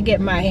excited to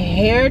get my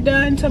hair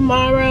done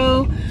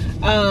tomorrow.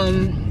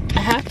 I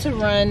have to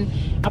run,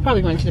 I'll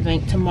probably run to the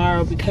bank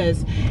tomorrow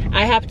because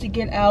I have to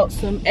get out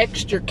some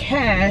extra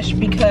cash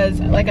because,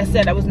 like I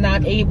said, I was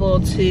not able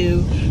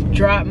to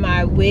drop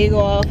my wig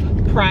off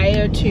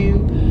prior to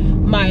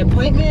my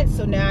appointment,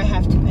 so now I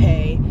have to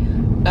pay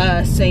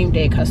a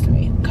same-day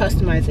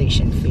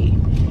customization fee,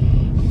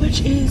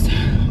 which is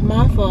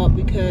my fault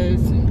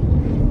because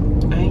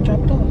I ain't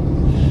dropped off.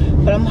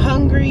 But I'm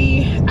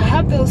hungry. I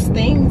have those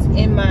things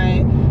in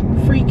my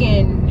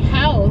freaking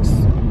house,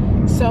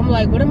 so I'm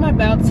like, what am I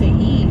about to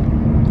eat?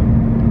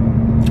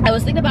 I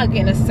was thinking about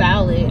getting a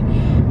salad,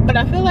 but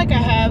I feel like I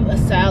have a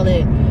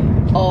salad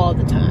all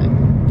the time.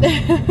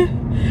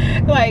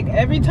 Like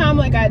every time,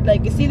 like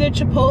it's either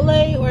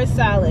Chipotle or a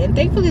salad, and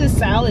thankfully the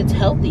salad's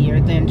healthier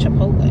than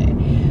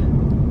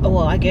Chipotle.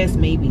 Well, I guess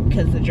maybe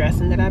because of the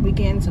dressing that I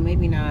begin, so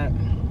maybe not.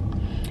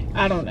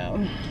 I don't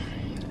know.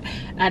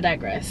 I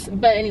digress.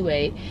 But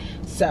anyway,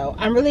 so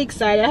I'm really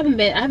excited. I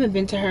haven't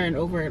been to her in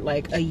over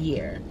like a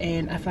year,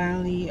 and I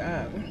finally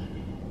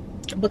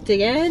booked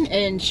again,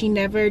 and she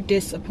never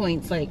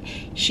disappoints. Like,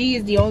 she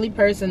is the only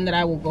person that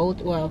I will go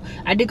to. Well,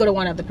 I did go to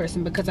one other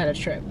person because I had a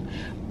trip,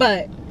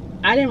 but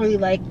I didn't really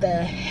like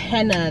the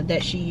henna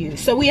that she used.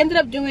 So we ended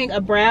up doing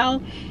a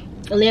brow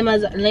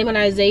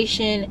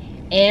lamination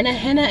and a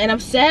henna, and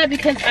I'm sad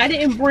because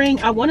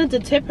I wanted to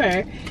tip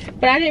her,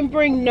 but I didn't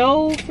bring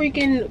no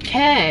freaking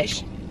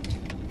cash.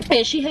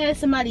 And she had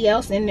somebody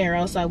else in there,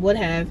 else I would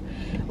have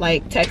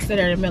like texted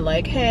her and been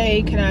like,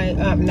 hey, can I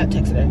not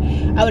texted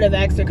her, I would have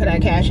asked her, could I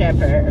cash app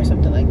her or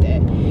something like that.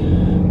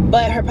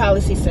 But her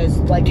policy says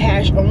like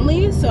cash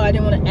only, so I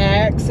didn't want to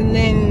ask, and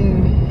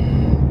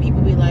then people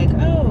be like,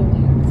 oh.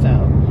 So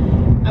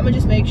I'm gonna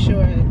just make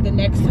sure the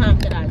next time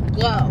that I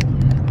go,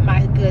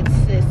 my good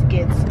sis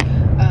gets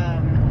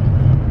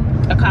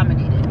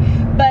accommodated.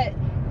 But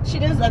she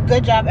does a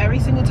good job every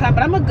single time.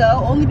 But I'm gonna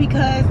go only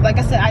because, like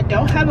I said, I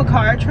don't have a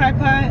car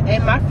tripod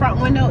and my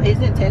front window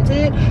isn't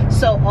tinted,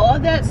 so all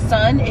that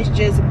sun is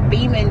just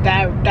beaming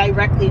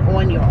directly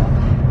on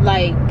y'all,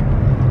 like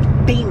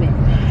beaming.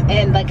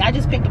 And like I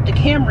just picked up the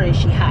camera and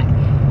she hot,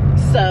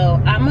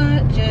 so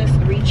I'ma just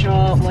reach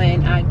y'all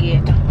when I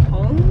get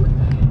home.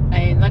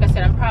 And like I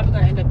said, I'm probably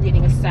gonna end up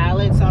getting a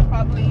salad, so I'll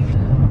probably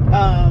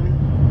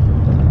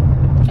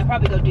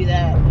go do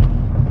that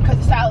because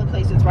the salad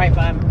place is right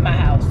by my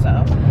house.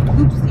 So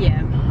oops,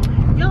 yeah,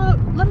 y'all,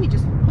 let me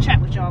just chat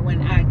with y'all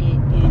when I get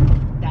in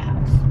the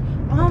house.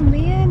 Oh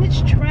man,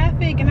 it's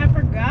traffic, and I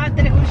forgot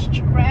that it was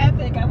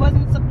traffic. I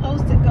wasn't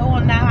supposed to go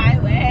on the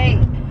highway.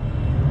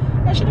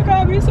 I should have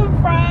grabbed me some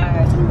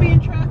fries. I'm gonna be in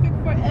traffic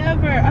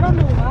forever. I don't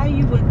know why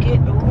you would get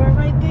over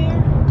right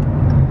there.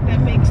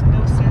 That makes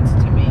no sense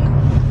to me.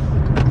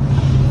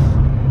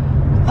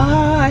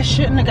 Oh, I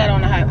shouldn't have got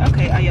on the highway.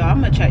 Okay, y'all,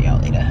 I'm gonna chat y'all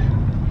later.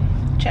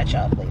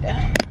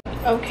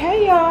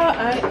 Okay, y'all,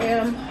 I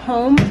am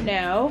home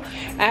now.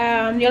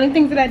 The only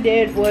things that I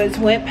did was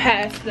went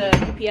past the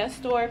UPS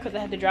store because I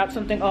had to drop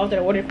something off that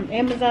I ordered from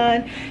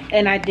Amazon,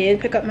 and I did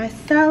pick up my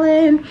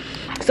salad.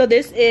 So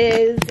this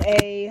is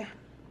a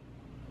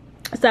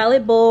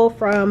salad bowl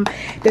from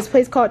this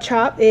place called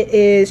Chop. It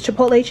is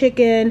chipotle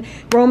chicken,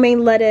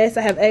 romaine lettuce.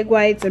 I have egg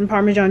whites and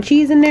Parmesan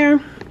cheese in there.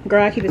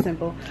 Girl, I keep it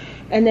simple.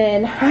 And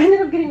then I ended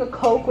up getting a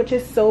Coke, which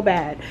is so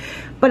bad,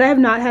 but I have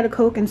not had a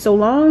Coke in so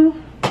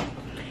long,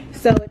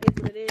 so it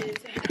is what it is.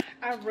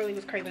 I really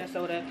was craving a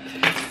soda.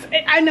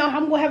 I know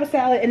I'm gonna have a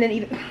salad and then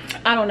eat it.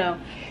 I don't know,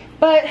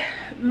 but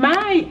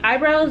my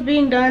eyebrows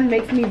being done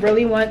makes me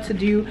really want to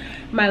do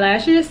my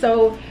lashes.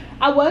 So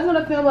I was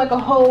gonna film like a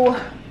whole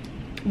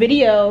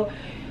video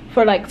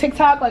for like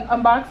TikTok, like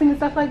unboxing and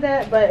stuff like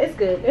that, but it's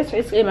good.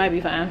 It might be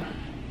fine.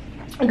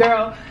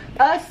 Girl,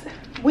 us,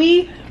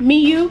 we, me,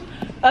 you,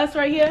 us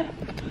right here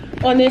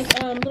on this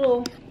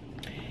little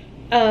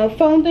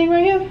phone thing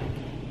right here.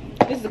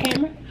 This is the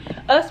camera.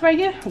 Us right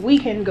here, we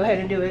can go ahead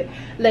and do it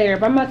later,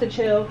 but I'm about to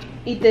chill,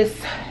 eat this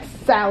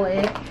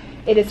salad.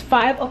 It is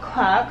 5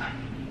 o'clock.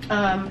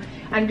 I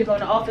need to go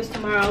in the office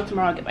tomorrow.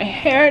 I'll get my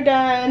hair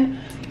done.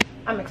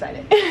 I'm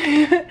excited.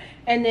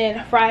 And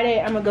then Friday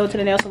I'm gonna go to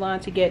the nail salon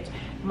to get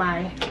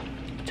my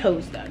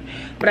toes done,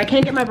 but I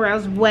can't get my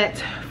brows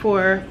wet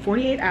for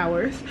 48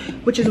 hours,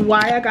 which is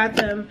why I got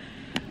them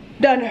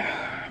done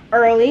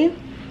early.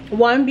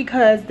 One,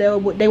 because they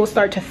will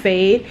start to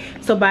fade,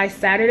 so by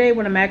Saturday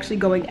when I'm actually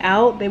going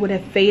out, they would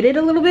have faded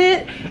a little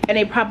bit, and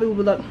they probably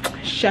would look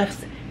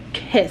chef's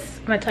kiss.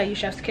 When I tell you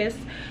chef's kiss,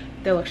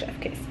 they'll look chef's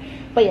kiss.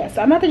 But yeah,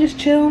 so I'm about to just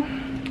chill,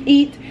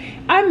 eat.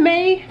 I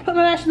may put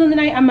my lashes on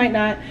tonight, I might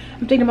not.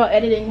 I'm thinking about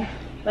editing,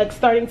 like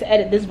starting to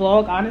edit this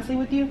vlog honestly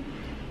with you,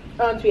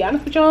 to be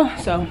honest with y'all.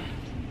 So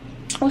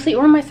we'll see,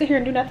 or I might sit here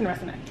and do nothing the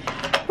rest of the night.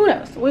 Who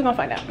knows? We're gonna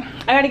find out.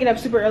 I gotta get up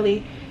super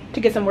early to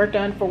get some work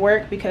done for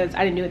work because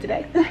I didn't do it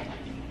today.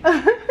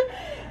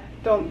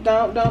 don't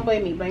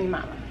blame me, blame your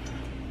mama.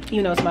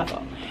 You know it's my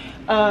fault.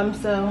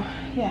 So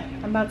yeah,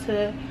 I'm about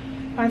to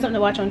find something to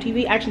watch on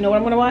TV. I actually know what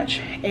I'm gonna watch,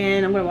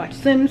 and I'm gonna watch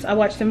Sims. I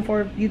watch Sim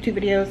 4 YouTube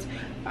videos.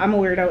 I'm a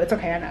weirdo, it's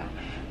okay, I know.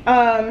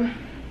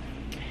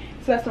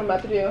 So that's what I'm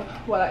about to do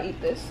while I eat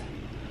this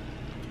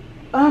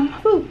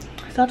food.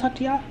 So I'll talk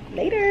to y'all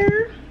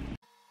later.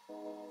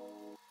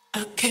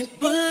 I can't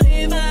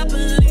believe I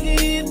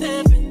believed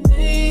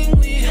everything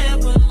we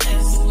had, but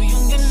less so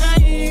young and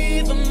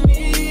naive of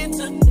me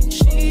to think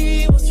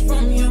she was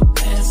from you.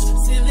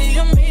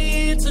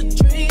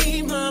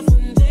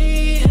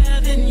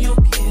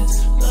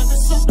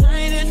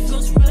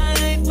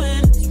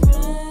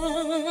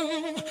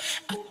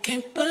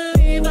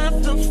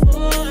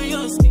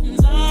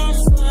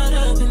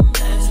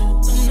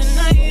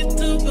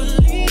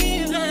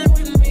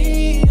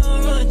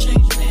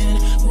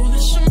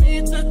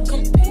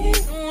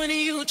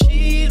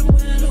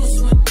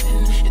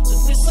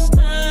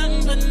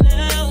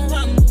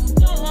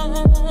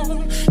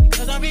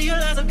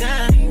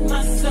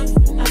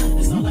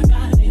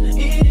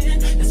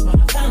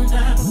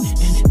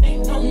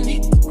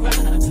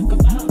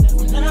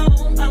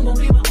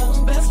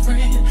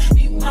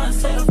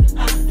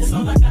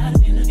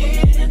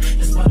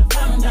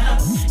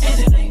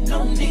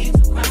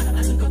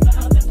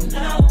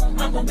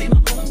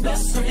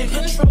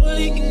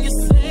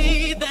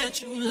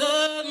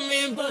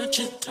 what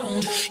you do.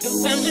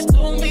 Your family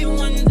told me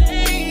one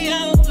day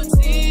I would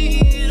see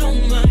it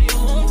on my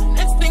own.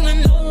 Next thing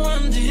I know,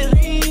 I'm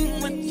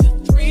dealing with your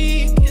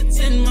 3 kids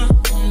in my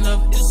own.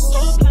 Love is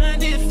so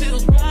blind, it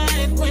feels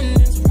right when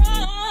it's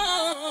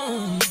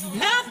wrong.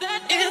 Now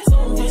that it's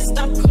over,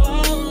 stop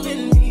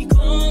calling me.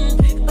 Come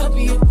pick up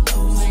your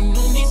clothes. Ain't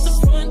no need to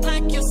front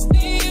like you're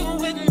still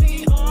with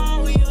me.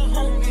 All your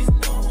homies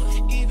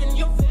know, even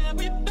your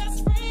very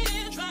best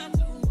friend tried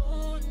to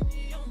warn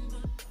me on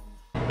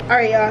the.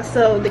 Alright y'all,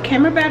 so the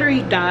camera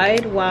battery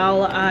died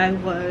while I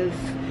was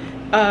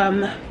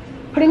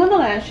putting on the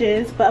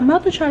lashes, but I'm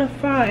about to try to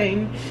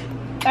find,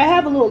 I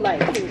have a little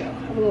light. Here we go. I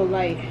have a little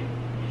light,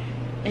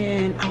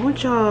 and I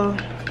want y'all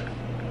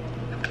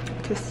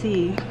to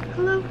see.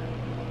 Hello,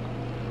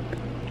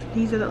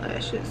 these are the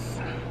lashes.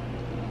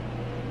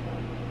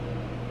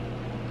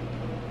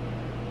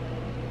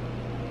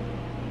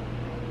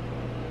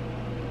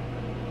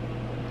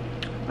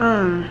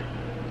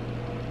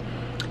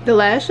 The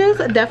lashes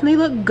definitely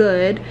look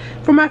good.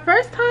 For my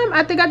first time,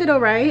 I think I did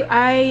alright.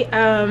 I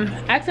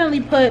accidentally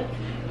put,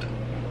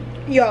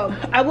 yo,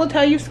 I will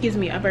tell you, excuse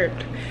me, I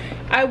burped.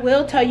 I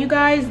will tell you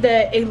guys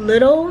that a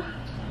little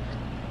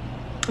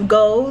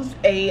goes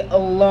a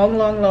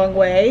long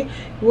way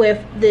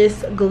with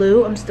this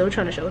glue. I'm still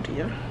trying to show it to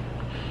you.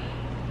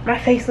 My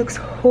face looks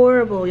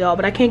horrible, y'all,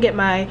 but I can't get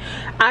my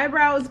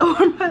eyebrows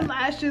or my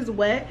lashes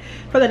wet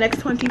for the next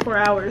 24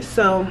 hours.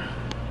 So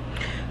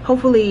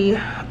hopefully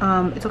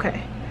it's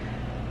okay.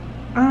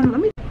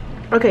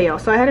 Okay y'all,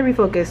 so I had to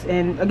refocus,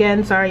 and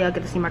again, sorry y'all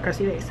get to see my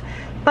crusty face,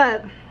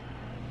 but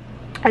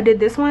I did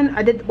this one.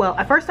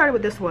 I first started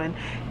with this one,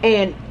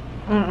 and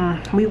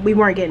we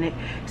weren't getting it,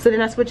 so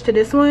then I switched to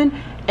this one,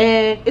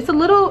 and it's a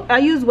little, I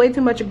used way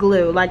too much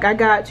glue. Like, I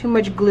got too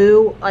much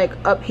glue like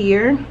up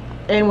here,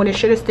 and when it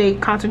should have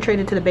stayed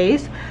concentrated to the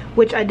base,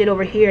 which I did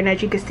over here, and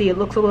as you can see, it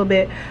looks a little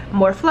bit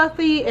more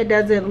fluffy. It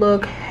doesn't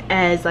look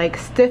as like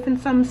stiff in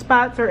some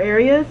spots or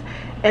areas,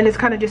 and it's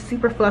kind of just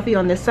super fluffy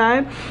on this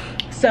side.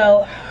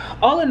 So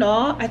all in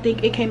all, I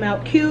think it came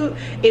out cute.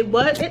 I mean,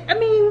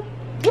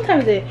 what time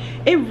is it?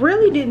 It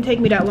really didn't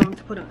take me that long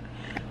to put on.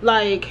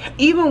 Like,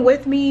 even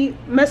with me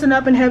messing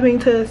up and having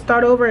to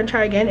start over and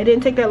try again, it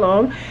didn't take that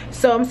long.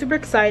 So I'm super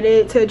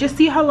excited to just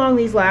see how long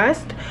these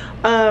last,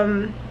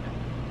 and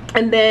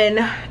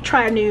then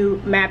try a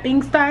new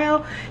mapping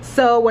style.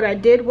 So what I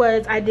did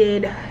was I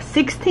did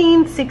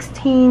 16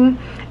 16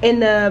 in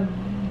the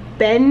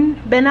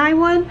Ben eye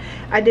one.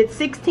 I did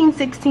 16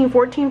 16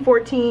 14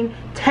 14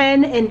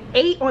 10 and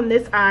 8 on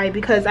this eye,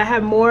 because I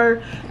have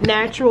more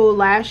natural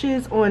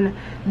lashes on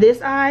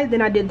this eye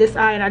than I did this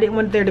eye, and I didn't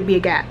want there to be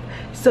a gap.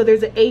 So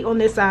there's an 8 on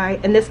this eye,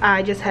 and this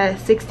eye just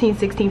has 16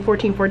 16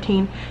 14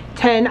 14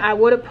 10. I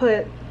would have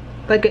put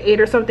like an 8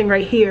 or something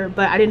right here,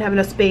 but I didn't have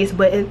enough space,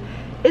 but it's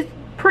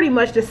pretty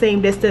much the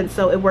same distance,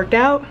 so it worked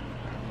out.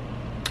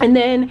 And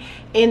then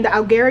in the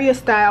Algeria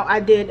style,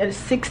 I did a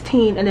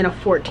 16 and then a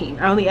 14.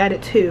 I only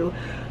added 2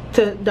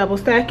 to double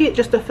stack it,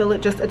 just to fill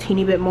it just a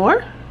teeny bit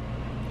more.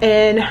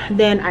 And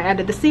then I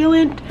added the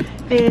sealant,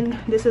 and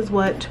this is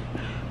what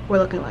we're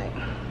looking like.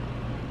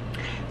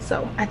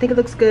 So I think it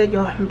looks good,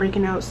 y'all. I'm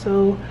breaking out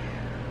so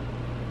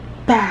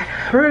bad.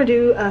 We're gonna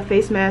do a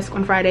face mask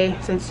on Friday,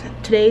 since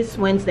today's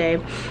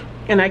Wednesday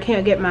and I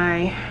can't get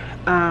my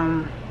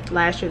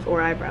lashes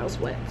or eyebrows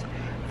wet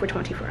for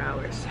 24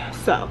 hours.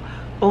 So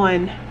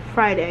on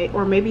Friday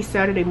or maybe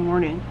Saturday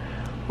morning,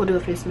 we'll do a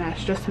face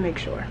mask just to make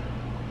sure.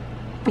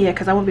 Yeah,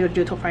 because I won't be able to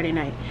do it till Friday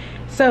night.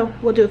 So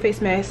we'll do a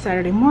face mask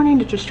Saturday morning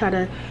to just try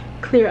to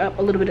clear up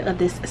a little bit of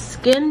this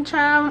skin,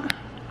 child.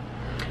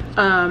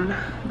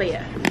 But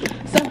yeah,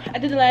 so I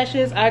did the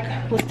lashes.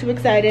 I was too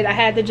excited, I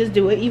had to just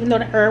do it even though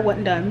the hair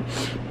wasn't done.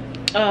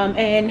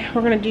 And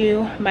we're gonna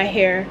do my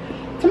hair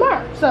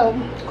tomorrow, so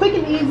quick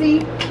and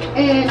easy.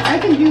 And I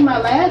can do my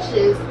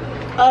lashes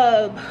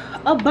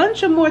a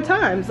bunch of more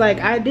times.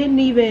 Like, I didn't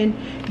even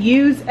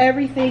use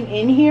everything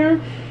in here.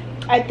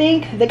 I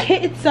think the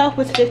kit itself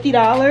was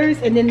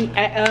 $50, and then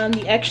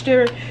the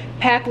extra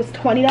pack was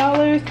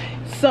 $20.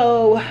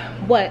 So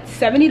what,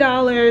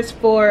 $70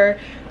 for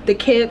the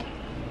kit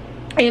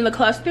and the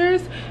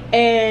clusters,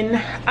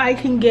 and I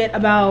can get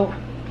about,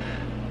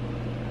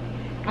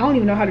 I don't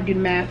even know how to do the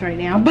math right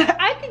now, but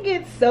I can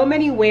get so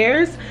many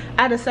wears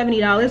out of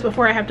 $70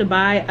 before I have to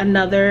buy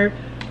another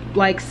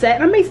like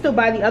set. I may still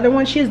buy the other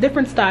one. She has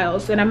different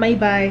styles, and I may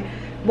buy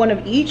one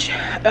of each,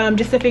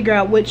 just to figure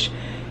out which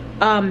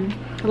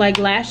like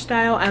lash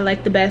style I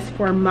like the best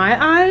for my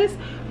eyes.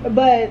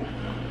 But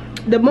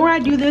the more I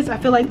do this, I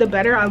feel like the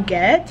better I'll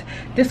get.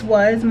 This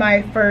was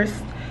my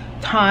first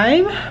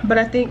time, but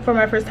I think for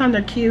my first time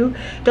they're cute.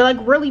 They're like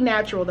really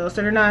natural though,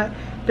 so they're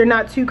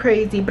not too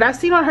crazy. But I've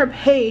seen on her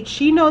page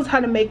she knows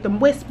how to make them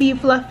wispy,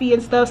 fluffy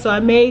and stuff, so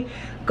I may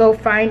go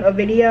find a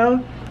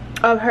video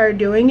of her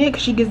doing it,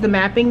 because she gives the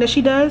mapping that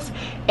she does.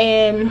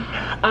 And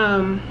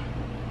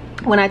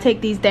when I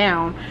take these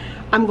down,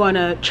 I'm going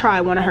to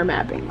try one of her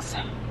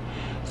mappings.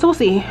 So we'll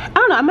see. I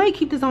don't know, I might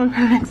keep this on for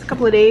the next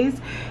couple of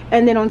days,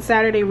 and then on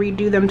Saturday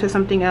redo them to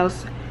something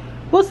else.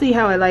 We'll see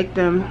how I like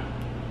them.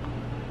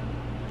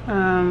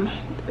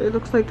 It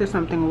looks like there's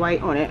something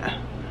white on it.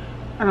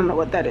 I don't know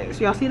what that is.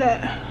 Y'all see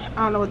that?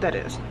 I don't know what that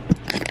is.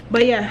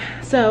 But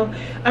yeah, so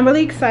I'm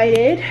really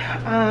excited.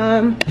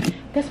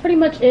 That's pretty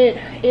much it.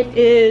 It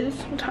is,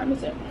 what time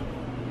is it?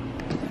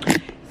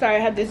 Sorry, I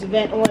had this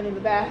vent on in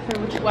the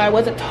bathroom, which is why I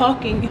wasn't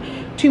talking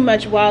too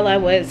much while I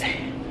was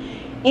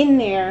in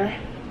there.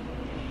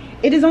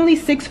 It is only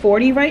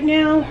 6:40 right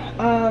now,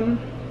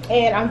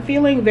 and I'm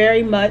feeling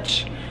very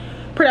much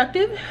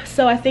productive.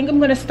 So I think I'm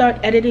gonna start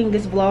editing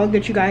this vlog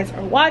that you guys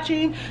are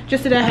watching,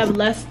 just so that I have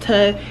less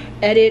to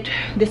edit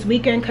this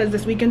weekend, because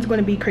this weekend's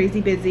gonna be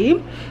crazy busy.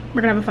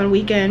 We're gonna have a fun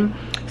weekend,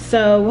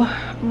 so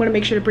I'm gonna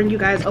make sure to bring you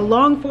guys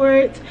along for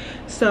it.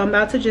 So I'm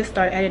about to just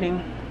start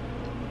editing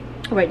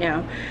right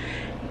now.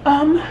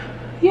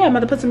 Yeah, I'm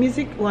about to put some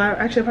music. Well,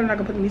 actually I'm probably not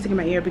gonna put the music in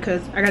my ear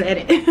because I gotta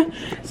edit.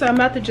 So I'm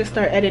about to just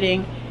start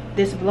editing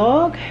this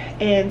vlog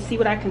and see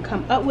what I can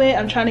come up with.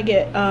 I'm trying to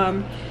get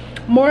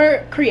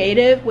more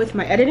creative with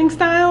my editing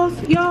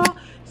styles, y'all.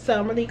 So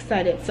I'm really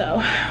excited.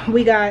 So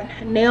we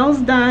got nails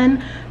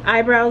done,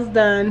 eyebrows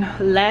done,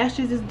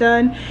 lashes is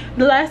done.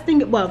 The last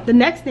thing, well, the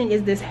next thing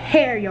is this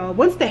hair, y'all.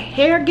 Once the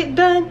hair get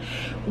done,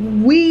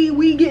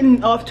 we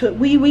getting off to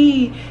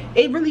it.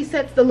 It really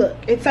sets the look.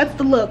 It sets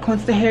the look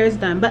once the hair is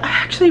done. But I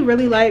actually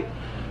really like,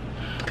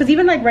 because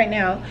even like right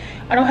now,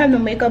 I don't have no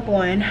makeup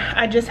on.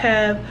 I just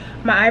have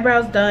my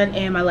eyebrows done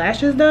and my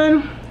lashes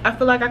done. I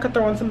feel like I could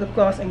throw on some lip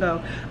gloss and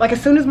go. Like as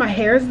soon as my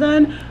hair is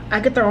done, I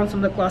could throw on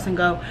some lip gloss and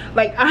go.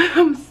 Like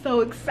I'm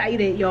so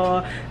excited,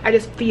 y'all. I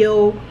just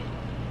feel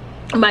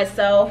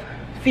myself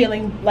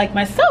feeling like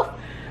myself.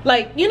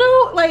 Like, you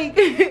know, like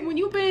when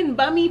you've been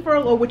bummy for,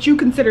 or what you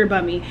consider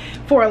bummy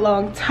for a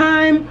long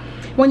time,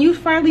 when you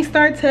finally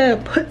start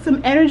to put some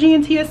energy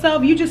into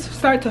yourself, you just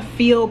start to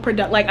feel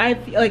productive. Like I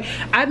feel like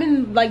I've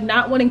been like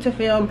not wanting to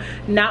film,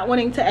 not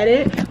wanting to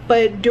edit,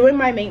 but doing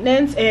my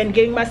maintenance and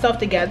getting myself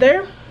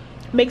together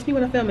makes me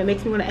want to film. It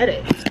makes me want to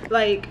edit.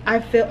 Like I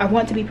feel I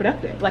want to be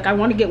productive. Like I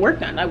want to get work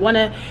done. I want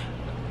to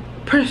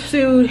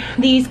pursue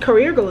these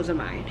career goals of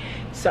mine.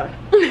 So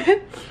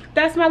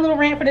that's my little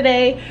rant for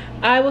today.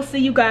 I will see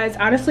you guys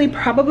honestly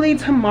probably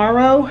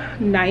tomorrow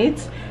night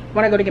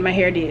when I go to get my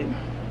hair did.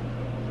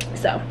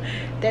 So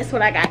that's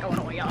what I got going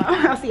on, y'all.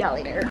 I'll see y'all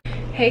later.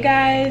 Hey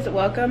guys,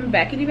 welcome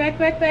back to the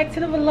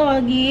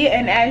vloggy.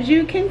 And as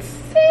you can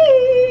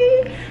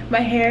see, my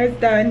hair is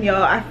done,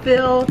 y'all. I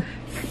feel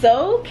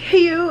so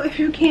cute, if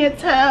you can't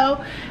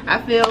tell.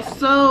 I feel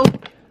so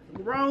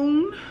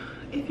grown,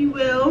 if you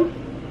will.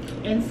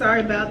 And sorry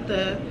about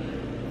the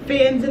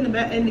fans in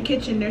the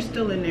kitchen. They're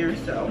still in there,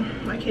 so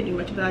I can't do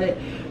much about it.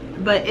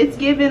 But it's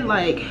given,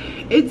 like,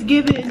 it's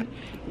given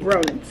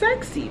grown and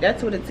sexy.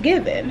 That's what it's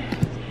given.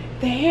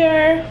 The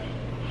hair,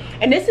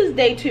 and this is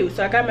day 2,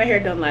 so I got my hair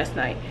done last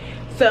night.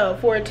 So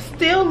for it to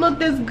still look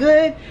this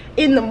good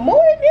in the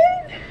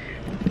morning,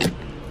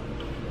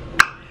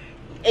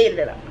 ate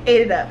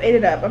it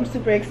up. I'm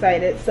super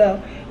excited. So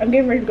I'm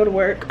getting ready to go to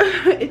work.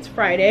 It's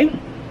Friday.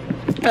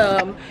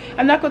 I'm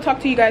not gonna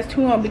talk to you guys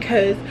too long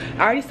because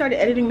I already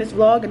started editing this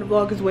vlog and the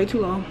vlog is way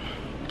too long.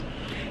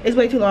 It's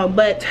way too long.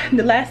 But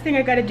the last thing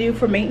I gotta do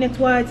for maintenance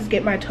wise is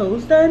get my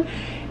toes done,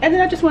 and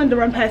then I just wanted to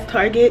run past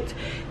Target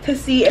to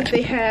see if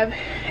they have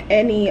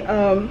any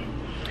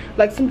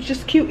like some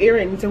just cute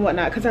earrings and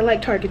whatnot, because I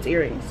like Target's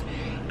earrings.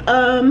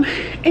 And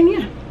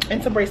yeah,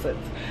 and some bracelets.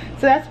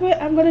 So that's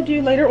what I'm gonna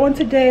do later on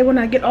today when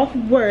I get off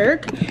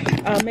work.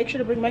 Make sure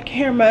to bring my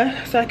camera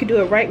so I can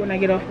do it right when I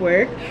get off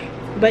work.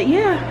 But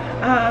yeah,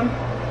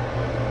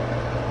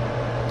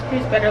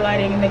 here's better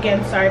lighting. And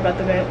again, sorry about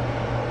the vent.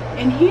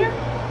 In here,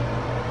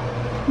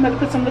 I'm about to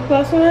put some lip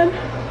gloss on.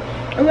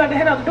 I'm about to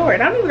head out the door,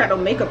 and I don't even got no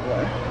makeup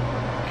on,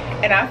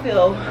 and I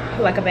feel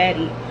like a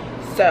baddie.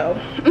 So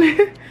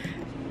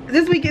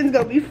this weekend's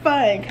gonna be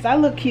fun because I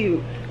look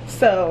cute.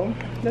 So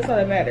that's all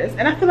that matters.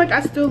 And I feel like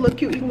I still look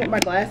cute even with my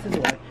glasses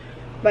on.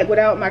 Like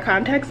without my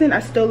contacts in, I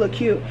still look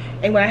cute.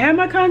 And when I have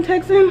my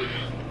contacts in,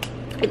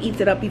 it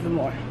eats it up even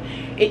more.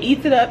 It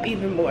eats it up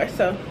even more.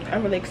 So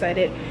I'm really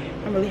excited.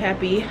 I'm really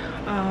happy.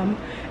 And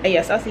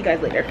yes, I'll see you guys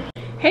later.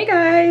 Hey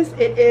guys,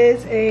 it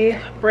is a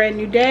brand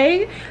new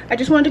day. I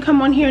just wanted to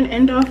come on here and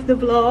end off the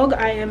vlog.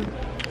 I am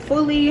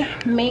fully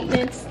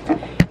maintenance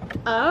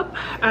up.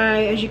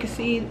 As you can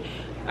see,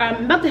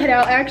 I'm about to head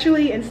out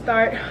actually and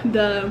start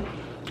the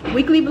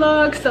weekly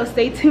vlog, so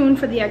stay tuned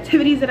for the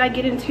activities that I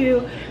get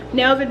into.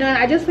 Nails are done.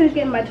 I just finished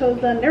getting my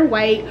toes done. They're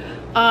white,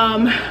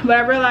 but I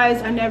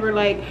realized I never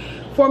like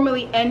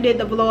formally ended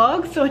the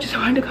vlog, so I just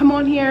wanted to come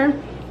on here,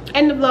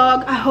 end the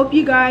vlog. I hope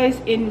you guys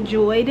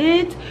enjoyed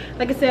it.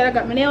 Like I said, I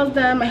got my nails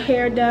done, my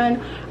hair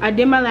done. I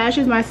did my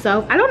lashes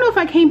myself. I don't know if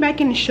I came back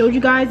in and showed you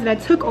guys that I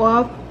took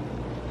off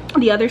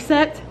the other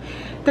set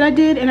that I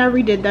did and I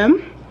redid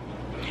them.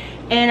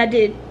 And I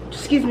did,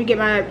 excuse me, get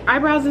my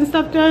eyebrows and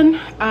stuff done.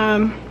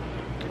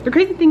 The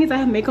crazy thing is I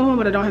have makeup on,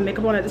 but I don't have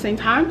makeup on at the same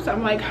time. So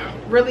I'm like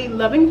really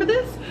loving for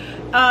this.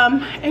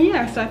 And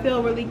yeah, so I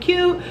feel really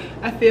cute.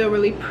 I feel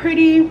really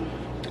pretty.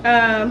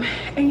 And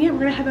yeah,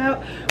 we're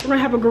gonna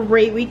have a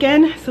great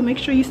weekend. So make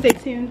sure you stay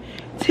tuned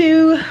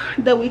to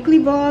the weekly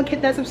vlog.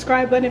 Hit that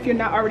subscribe button if you're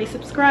not already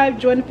subscribed.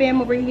 Join the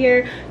fam over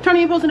here. Turn on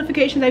your post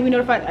notifications to be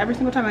notified every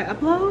single time I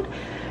upload.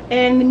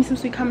 And leave me some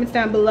sweet comments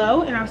down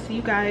below. And I'll see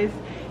you guys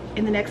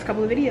in the next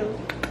couple of videos.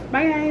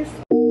 Bye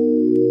guys.